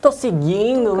 Estou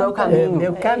seguindo o meu caminho.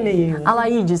 Meu caminho.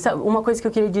 Alaíde, uma coisa que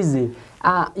eu queria dizer.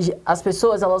 As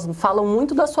pessoas, elas falam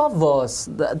muito da sua voz,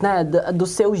 né, do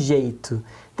seu jeito.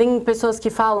 Tem pessoas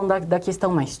que falam da questão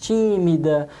mais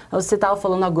tímida. Você estava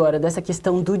falando agora dessa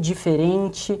questão do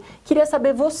diferente. Queria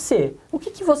saber você. O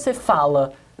que você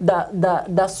fala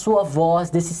da sua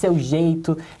voz, desse seu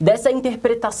jeito, dessa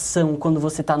interpretação quando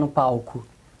você está no palco?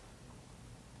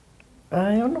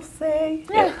 Eu não sei.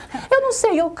 Eu não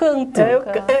sei, eu canto.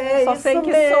 Só sei que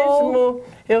mesmo.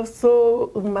 Eu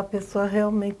sou uma pessoa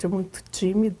realmente muito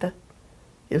tímida.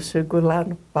 Eu chego lá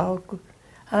no palco,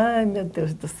 ai, meu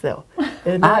Deus do céu.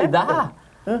 Dá?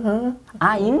 Uhum.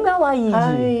 Ainda, Alaíde?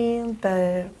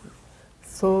 Ainda,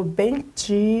 sou bem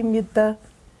tímida,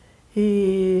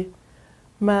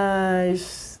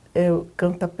 mas eu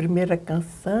canto a primeira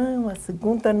canção, a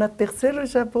segunda, na terceira eu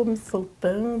já vou me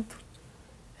soltando.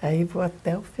 Aí vou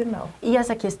até o final. E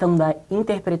essa questão da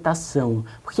interpretação?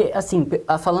 Porque, assim,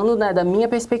 falando, né, da minha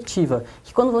perspectiva,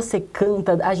 que quando você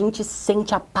canta, a gente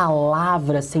sente a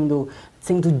palavra sendo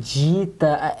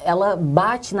dita, ela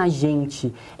bate na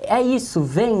gente. É isso,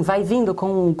 vai vindo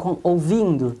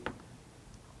ouvindo?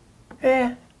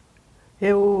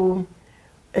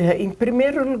 Em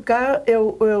primeiro lugar,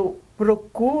 eu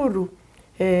procuro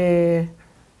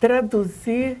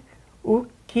traduzir o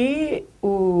que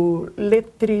o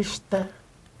letrista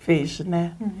fez,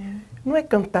 né? Uhum. Não é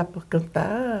cantar por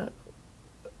cantar.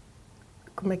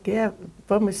 Como é que é?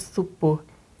 Vamos supor,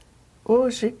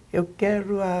 hoje eu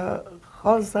quero a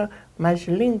rosa mais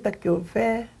linda que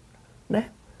houver,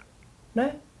 né?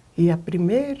 E a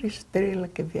primeira estrela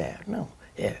que vier. Não,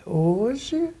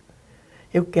 hoje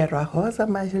eu quero a rosa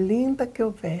mais linda que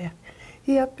houver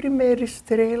e a primeira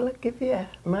estrela que vier,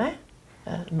 não é?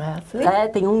 Mas,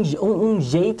 tem um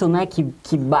jeito, né,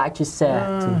 que bate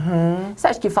certo. Você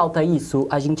acha que falta isso?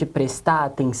 A gente prestar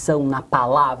atenção na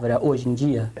palavra hoje em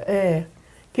dia?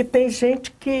 Que tem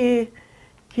gente que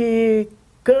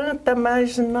canta,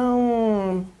 mas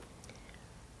não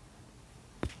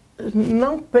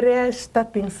presta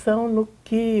atenção no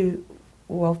que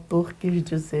o autor quis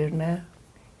dizer, né?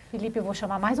 Felipe, eu vou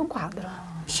chamar mais um quadro.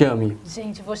 Chame.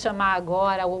 Gente, vou chamar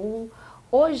agora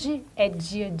Hoje é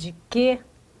dia de quê?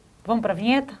 Vamos para a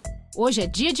vinheta? Hoje é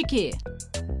dia de quê?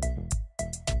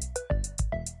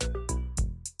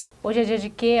 Hoje é dia de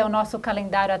quê? É o nosso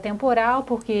calendário atemporal,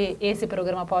 porque esse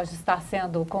programa pode estar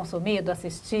sendo consumido,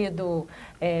 assistido,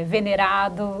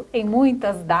 venerado em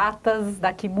muitas datas,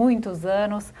 daqui muitos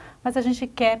anos, mas a gente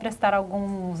quer prestar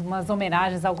algumas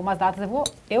homenagens a algumas datas. Eu vou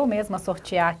eu mesma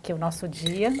sortear aqui o nosso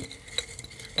dia.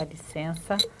 Dá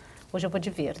licença. Hoje eu vou de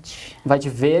verde. Vai de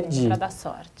verde? Para dar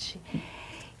sorte.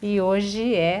 E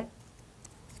hoje é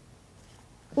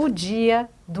o dia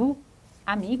do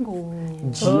amigo.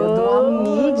 Dia do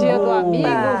amigo. Dia do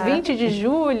amigo, 20 de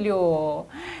julho.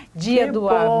 Dia Que do bom.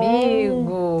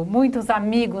 amigo. Muitos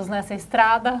amigos nessa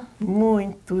estrada.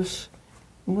 Muitos,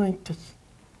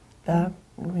 tá?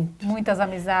 Muitos. Muitas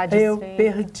amizades Eu feitas.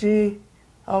 perdi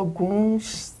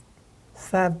alguns,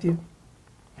 sabe,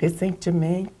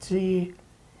 recentemente,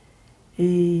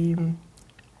 e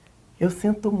eu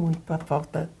sinto muito a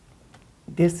falta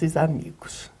desses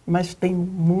amigos, mas tem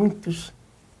muitos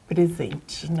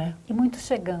presentes, né? E muitos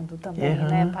chegando também,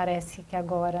 né? Parece que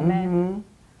agora, né?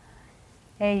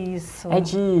 É isso.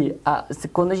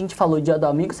 Quando a gente falou Dia do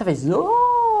Amigo, você fez...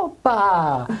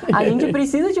 Opa! A gente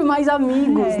precisa de mais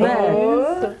amigos, né?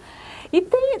 Isso. E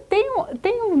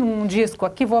tem um disco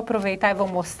aqui, vou aproveitar e vou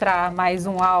mostrar mais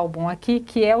um álbum aqui,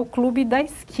 que é o Clube da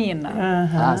Esquina.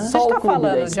 Ah, A só gente o está Clube da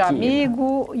falando de Esquina.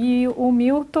 amigo e o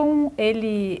Milton,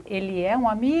 ele é um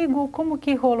amigo? Como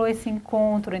que rolou esse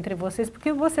encontro entre vocês?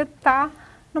 Porque você está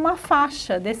numa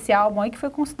faixa desse álbum aí que foi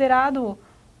considerado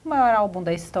o maior álbum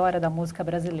da história da música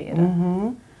brasileira.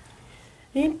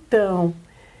 Então,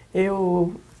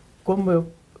 como eu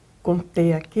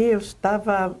contei aqui, eu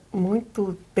estava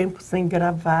muito tempo sem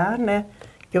gravar, né?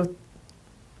 Eu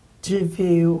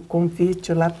tive o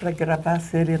convite lá para gravar a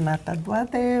Serenata do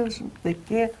Adeus, não sei o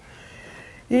quê.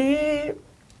 E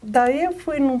daí eu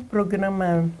fui num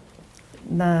programa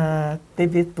na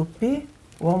TV Tupi,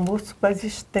 o Almoço com as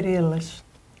Estrelas,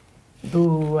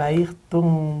 do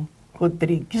Ayrton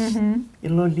Rodrigues e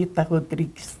Lolita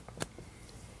Rodrigues.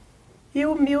 E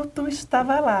o Milton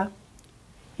estava lá.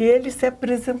 E ele se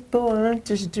apresentou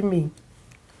antes de mim.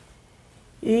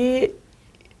 E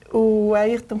o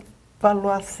Ayrton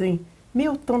falou assim,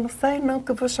 Milton, não sai não,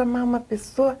 que eu vou chamar uma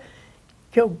pessoa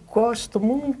que eu gosto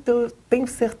muito, eu tenho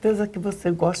certeza que você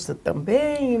gosta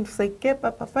também, não sei o quê,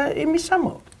 papapá, e me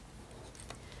chamou.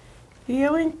 E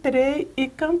eu entrei e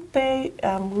cantei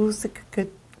a música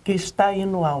que está aí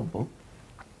no álbum.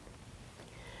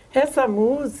 Essa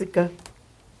música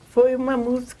foi uma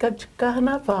música de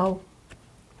carnaval.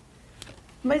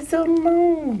 Mas eu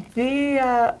não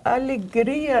via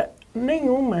alegria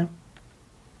nenhuma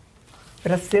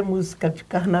para ser música de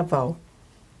carnaval.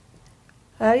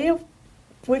 Aí eu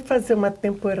fui fazer uma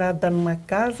temporada numa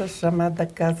casa chamada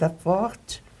Casa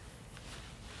Forte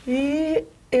e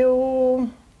eu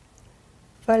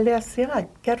falei assim,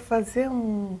 quero fazer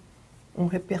um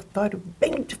repertório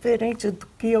bem diferente do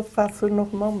que eu faço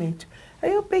normalmente.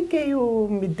 Aí eu peguei o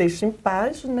Me Deixa em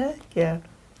Paz, né, que é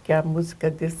a música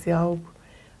desse álbum,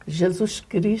 Jesus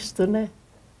Cristo, né?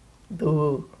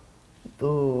 Do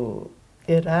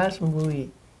Erasmo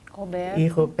e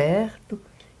Roberto.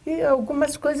 E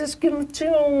algumas coisas que não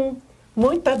tinham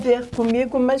muito a ver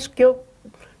comigo, mas que eu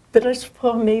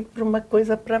transformei para uma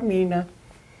coisa para mim, né?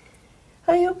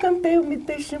 Aí eu cantei o Me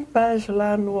Deixa em Paz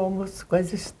lá no Almoço com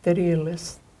as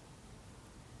Estrelas.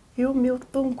 E o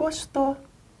Milton gostou.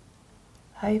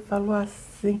 Aí falou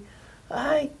assim,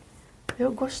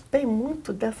 eu gostei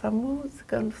muito dessa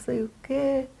música, não sei o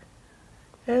quê.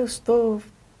 Eu estou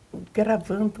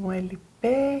gravando um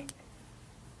LP.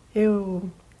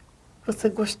 Você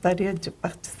gostaria de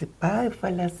participar? Eu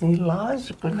falei assim,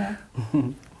 lógico, né?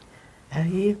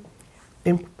 Aí o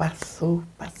tempo passou.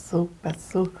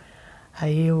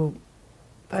 Aí eu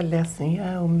falei assim,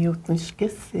 o Milton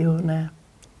esqueceu, né?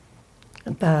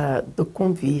 Do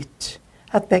convite.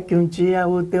 Até que um dia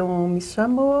o Odeon me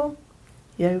chamou.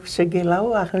 E aí eu cheguei lá,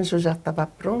 o arranjo já estava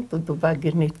pronto, do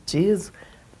Wagner Tiso,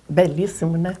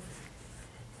 belíssimo, né?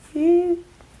 E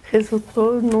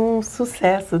resultou num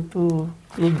sucesso do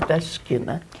Clube da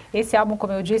Esquina. Esse álbum,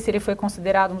 como eu disse, ele foi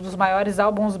considerado um dos maiores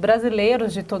álbuns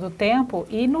brasileiros de todo o tempo,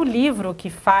 e no livro que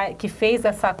fez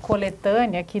essa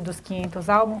coletânea aqui dos 500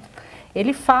 álbuns,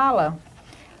 ele fala,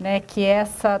 né, que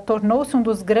essa tornou-se um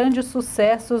dos grandes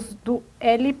sucessos do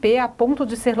LP, a ponto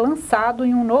de ser lançado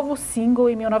em um novo single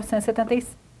em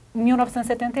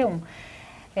 1971.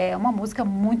 É uma música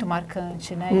muito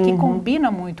marcante, né? Que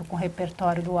combina muito com o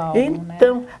repertório do álbum,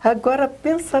 então, né? agora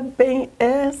pensa bem,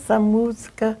 essa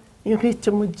música em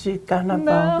ritmo de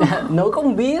carnaval. Não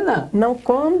combina. Não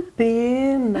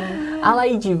combina.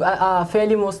 Alaíde, a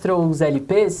Feli mostrou os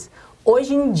LPs.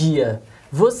 Hoje em dia,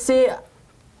 você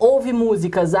ouve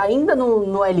músicas ainda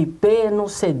no LP, no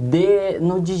CD,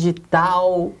 no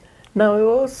digital? Não, eu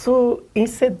ouço em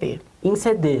CD. Em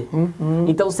CD.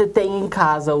 Então você tem em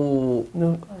casa o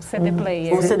CD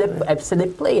player. O CD, é CD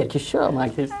player que chama?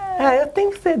 Eu tenho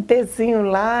um CDzinho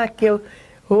lá que eu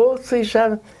ouço e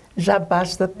já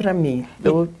basta para mim.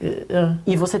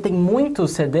 E você tem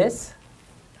muitos CDs?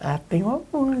 Tenho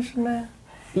alguns, né?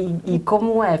 E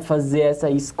como é fazer essa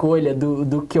escolha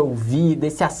do que ouvir,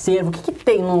 desse acervo? O que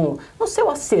tem no seu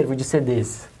acervo de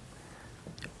CDs?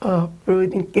 Por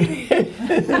incrível.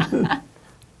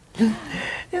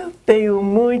 Eu tenho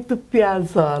muito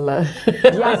Piazzolla.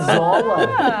 Piazzolla?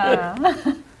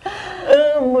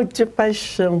 Amo de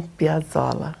paixão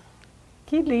Piazzolla.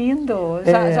 Que lindo!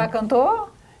 Já cantou?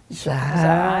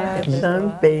 Já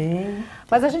também.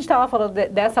 Mas a gente estava falando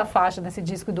dessa faixa, desse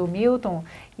disco do Milton,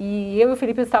 e eu e o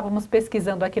Felipe estávamos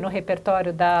pesquisando aqui no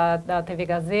repertório da TV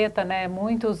Gazeta, né,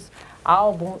 muitos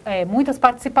álbuns, muitas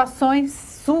participações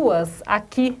suas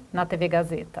aqui na TV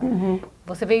Gazeta.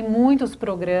 Você veio em muitos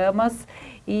programas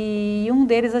e um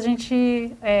deles a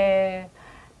gente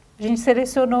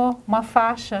selecionou uma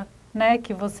faixa, né,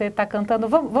 que você está cantando.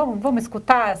 Vamos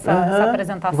escutar essa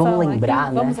apresentação? Vamos lembrar,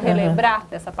 aqui? né? Vamos relembrar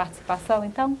dessa participação,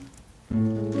 então?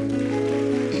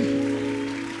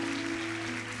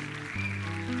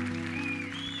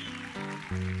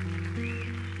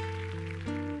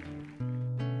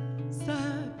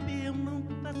 Sabe, eu não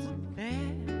faço fé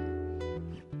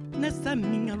nessa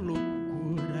minha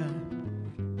loucura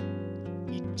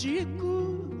e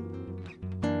digo,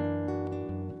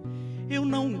 eu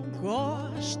não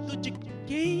gosto de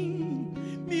quem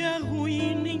me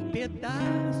arruína em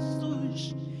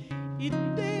pedaços, e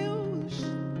Deus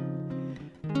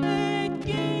é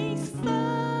quem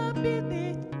sabe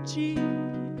de ti.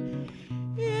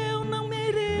 Eu não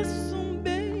mereço um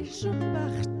beijo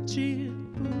partido.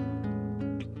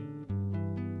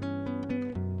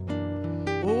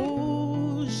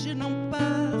 Hoje não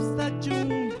passa de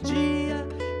um dia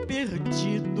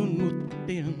perdido no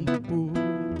tempo,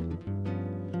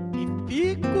 e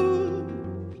fico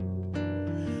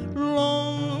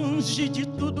longe de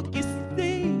tudo que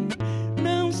sei.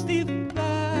 Não se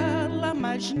fala,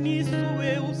 mas nisso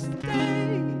eu sei.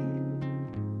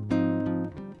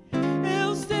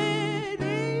 Eu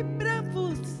serei pra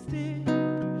você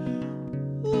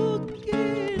o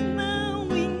que não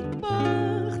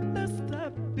importa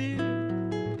saber.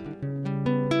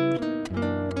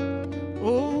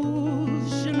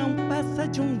 Hoje não passa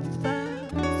de um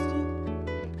vaso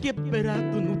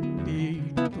quebrado no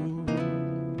peito,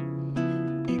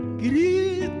 e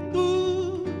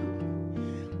grito,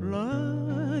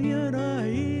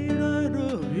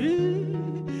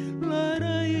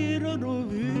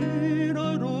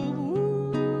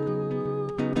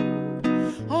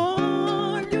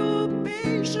 olha o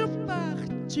beijo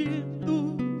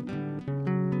partido.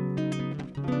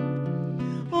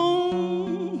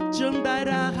 Onde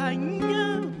andará a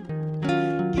rainha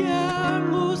que a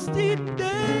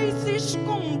lucidez se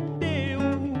escondeu?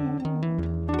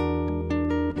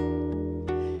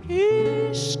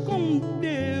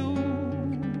 Escondeu.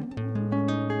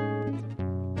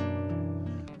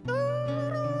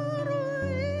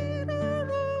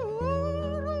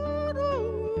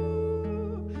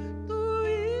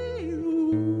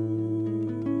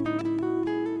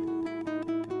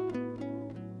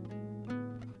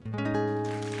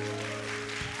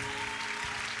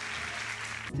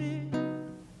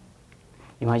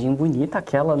 Imagem bonita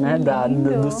aquela, né,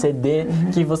 do CD,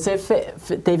 que você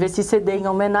teve esse CD em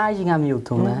homenagem a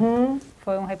Milton, né?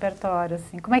 Foi um repertório,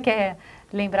 assim. Como é que é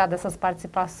lembrar dessas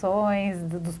participações,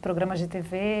 dos programas de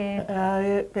TV?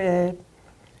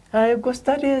 Eu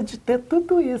gostaria de ter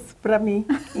tudo isso para mim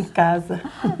em casa.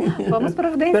 Vamos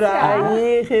providenciar. Para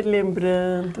ir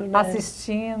relembrando, né?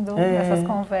 Assistindo essas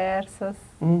conversas.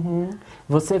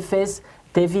 Você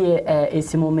teve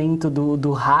esse momento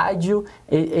do rádio,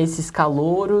 esses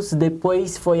calouros,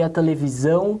 depois foi a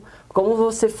televisão. Como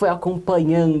você foi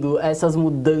acompanhando essas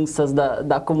mudanças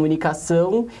da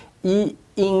comunicação e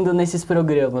indo nesses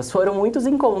programas? Foram muitos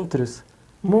encontros.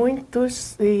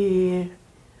 Muitos e...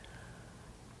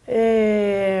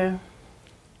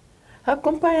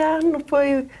 acompanhar não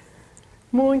foi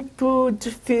muito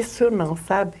difícil não,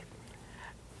 sabe?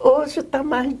 Hoje está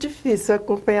mais difícil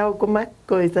acompanhar alguma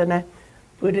coisa, né?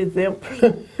 Por exemplo,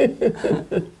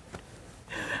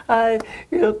 ai,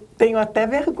 eu tenho até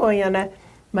vergonha, né?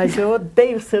 Mas eu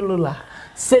odeio celular.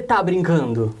 Você tá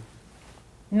brincando?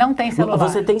 Não tem celular?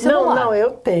 Você tem celular? Não,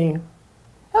 eu tenho.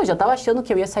 Eu já tava achando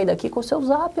que eu ia sair daqui com o seu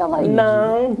zap, Alaíde.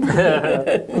 Não.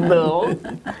 Não.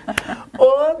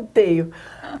 Odeio.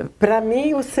 Para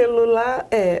mim, o celular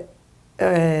é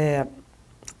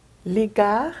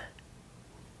ligar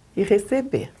e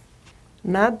receber.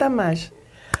 Nada mais.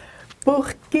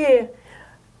 Porque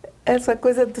essa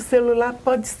coisa do celular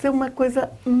pode ser uma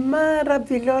coisa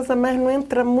maravilhosa, mas não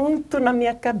entra muito na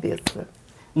minha cabeça.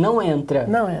 Não entra?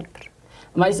 Não entra.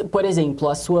 Mas, por exemplo,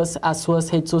 as suas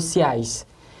redes sociais,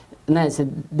 né? Você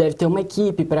deve ter uma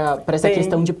equipe para essa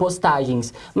questão de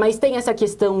postagens. Mas tem essa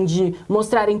questão de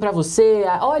mostrarem para você,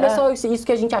 olha só isso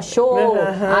que a gente achou,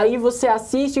 aí você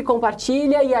assiste,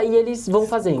 compartilha e aí eles vão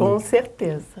fazendo. Com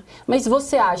certeza. Mas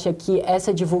você acha que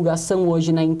essa divulgação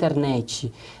hoje na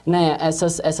internet, né?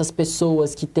 Essas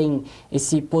pessoas que têm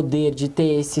esse poder de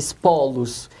ter esses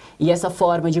polos e essa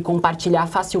forma de compartilhar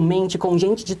facilmente com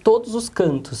gente de todos os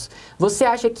cantos, você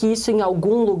acha que isso em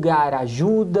algum lugar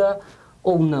ajuda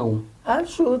ou não?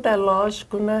 Ajuda, é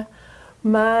lógico, né?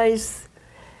 Mas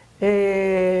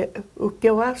o que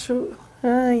eu acho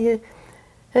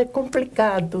é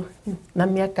complicado na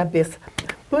minha cabeça.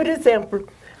 Por exemplo,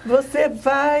 você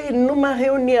vai numa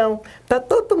reunião, tá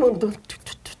todo mundo...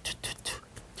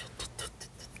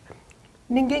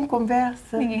 Ninguém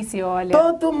conversa. Ninguém se olha.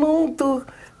 Todo mundo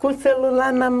com o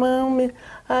celular na mão.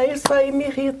 Isso aí me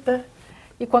irrita.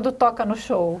 E quando toca no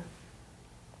show?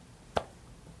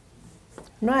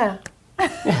 Não é?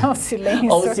 O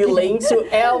silêncio. O silêncio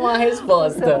é uma O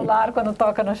resposta. celular, quando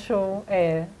toca no show,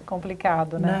 é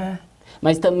complicado, né?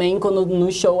 Mas também, quando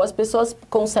no show, as pessoas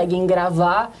conseguem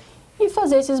gravar e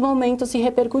fazer esses momentos se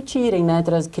repercutirem, né?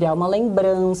 Criar uma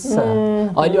lembrança.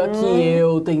 Olha aqui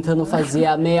eu tentando fazer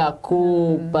a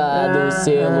meia-culpa do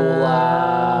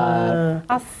celular.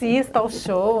 Assista ao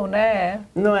show, né?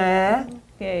 Não é?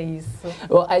 Que é isso.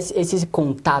 Esse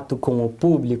contato com o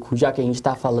público, já que a gente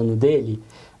está falando dele,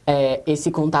 esse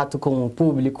contato com o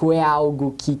público é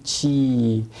algo que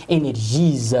te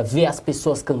energiza, ver as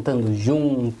pessoas cantando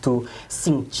junto,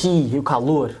 sentir o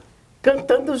calor?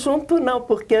 Cantando junto não,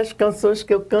 porque as canções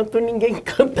que eu canto ninguém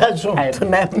canta junto,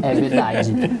 né? É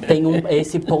verdade.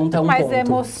 Esse ponto é um ponto. Mas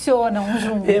emocionam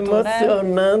junto,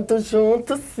 Emocionando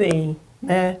junto, sim,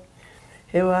 né?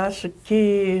 Eu acho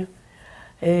que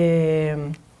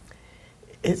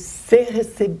ser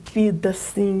recebida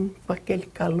assim, com aquele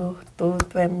calor todo,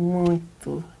 é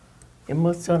muito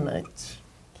emocionante.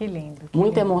 Que lindo.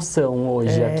 Muita emoção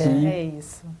hoje aqui. É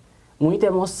isso. Muita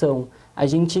emoção. A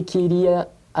gente queria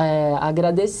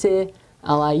agradecer,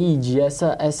 Alaíde,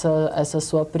 essa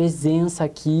sua presença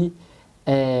aqui,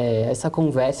 essa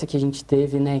conversa que a gente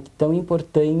teve, né? Que tão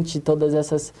importante, todas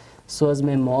essas suas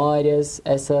memórias,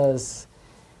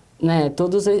 né,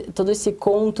 todo esse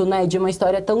conto, né, de uma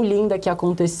história tão linda que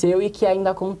aconteceu e que ainda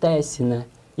acontece, né?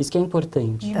 Isso que é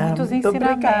importante. E muitos muito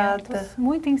ensinamentos, obrigada.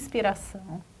 muita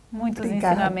inspiração, muitos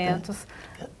Obrigada. Ensinamentos.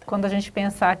 Quando a gente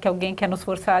pensar que alguém quer nos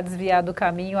forçar a desviar do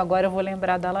caminho, agora eu vou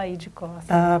lembrar da Alaíde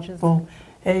Costa. Bom,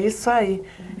 é isso aí.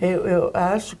 Eu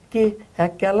acho que é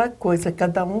aquela coisa,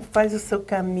 cada um faz o seu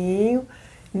caminho,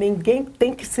 ninguém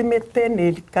tem que se meter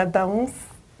nele, cada um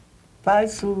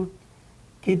faz o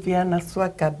que vier na sua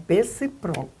cabeça e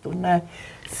pronto, né?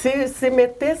 Se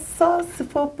meter só se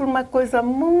for por uma coisa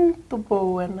muito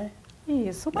boa, né?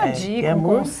 Isso, uma dica,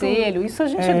 muito, conselho, isso a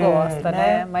gente gosta,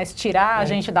 né? Mas tirar a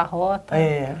gente da rota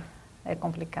é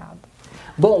complicado.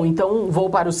 Bom, então vou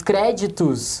para os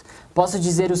créditos. Posso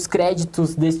dizer os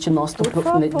créditos desse nosso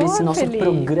programa?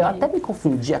 Até me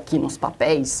confundi aqui nos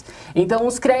papéis. Então,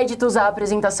 os créditos, a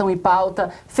apresentação e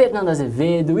pauta, Fernanda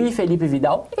Azevedo e Felipe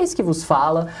Vidal, esse que vos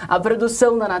fala. A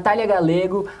produção da Natália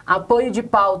Galego, apoio de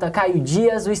pauta Caio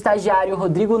Dias, o estagiário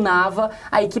Rodrigo Nava,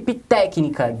 a equipe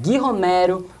técnica Gui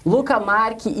Romero, Luca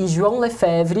Marque e João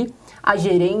Lefebvre, a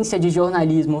gerência de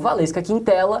jornalismo Valesca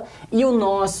Quintela e o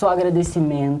nosso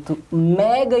agradecimento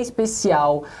mega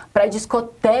especial para a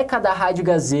discoteca da Rádio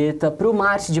Gazeta, para o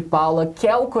Márcio de Paula, que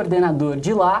é o coordenador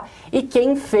de lá e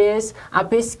quem fez a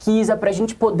pesquisa para a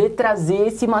gente poder trazer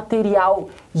esse material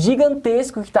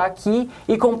gigantesco que está aqui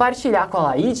e compartilhar com a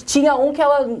Alaíde. Tinha um que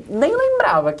ela nem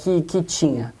lembrava que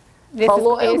tinha.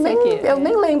 Falou, eu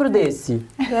nem lembro desse.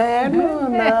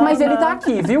 Não, Mas ele tá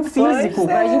aqui, viu? Físico,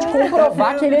 pra gente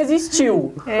comprovar que ele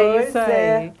existiu. É isso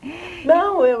aí.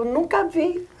 Não, eu nunca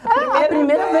vi. A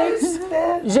primeira vez.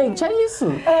 Gente, é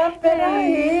isso.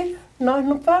 Peraí. Nós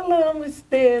não falamos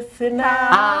desse, né?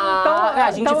 A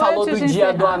gente falou do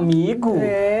dia do amigo.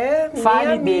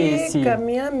 Fale desse.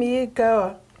 Minha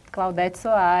amiga, ó. Claudete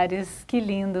Soares, que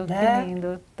lindo, que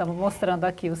lindo. Estamos mostrando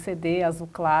aqui o CD azul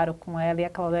claro com ela e a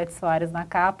Claudete Soares na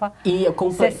capa. E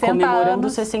comemorando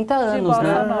 60 anos, de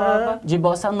né? Nova. De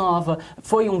Bossa Nova.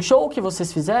 Foi um show que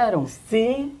vocês fizeram?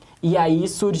 Sim. E aí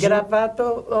surgiu...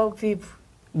 Gravado ao vivo.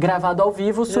 Gravado ao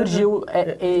vivo surgiu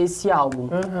esse álbum.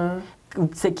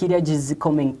 Você queria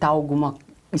comentar alguma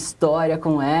história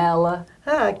com ela?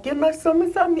 Que nós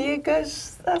somos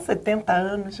amigas há 70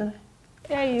 anos, né?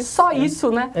 É isso. Só isso,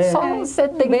 né? Só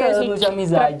 70 anos de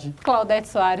amizade. Claudete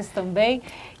Soares também.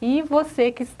 E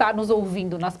você que está nos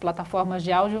ouvindo nas plataformas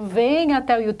de áudio, venha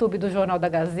até o YouTube do Jornal da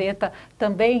Gazeta,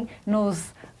 também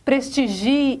nos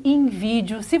prestigie em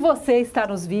vídeo. Se você está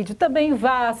nos vídeos, também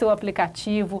vá ao seu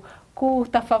aplicativo,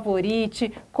 curta,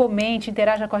 favorite, comente,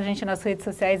 interaja com a gente nas redes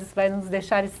sociais, isso vai nos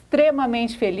deixar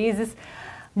extremamente felizes.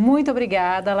 Muito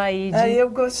obrigada, Alaíde. Eu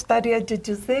gostaria de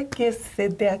dizer que esse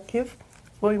CD aqui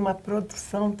foi uma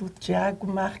produção do Tiago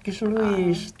Marques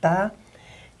Luiz, tá?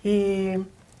 E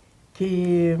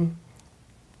que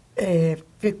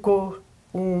ficou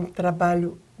um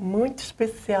trabalho muito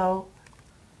especial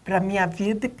para a minha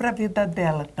vida e para a vida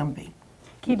dela também.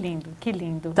 Que lindo, que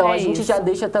lindo. Então a gente já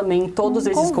deixa também todos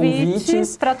esses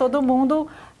convites para todo mundo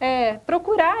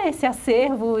procurar esse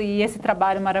acervo e esse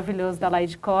trabalho maravilhoso da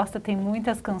Alaíde Costa. Tem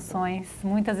muitas canções,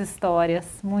 muitas histórias.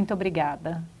 Muito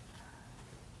obrigada.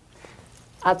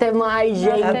 Até mais,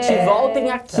 gente.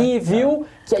 Voltem aqui, viu?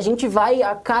 Que a gente vai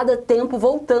a cada tempo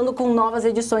voltando com novas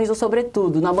edições do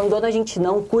SobreTudo. Não abandona a gente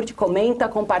não. Curte, comenta,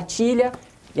 compartilha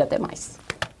e até mais.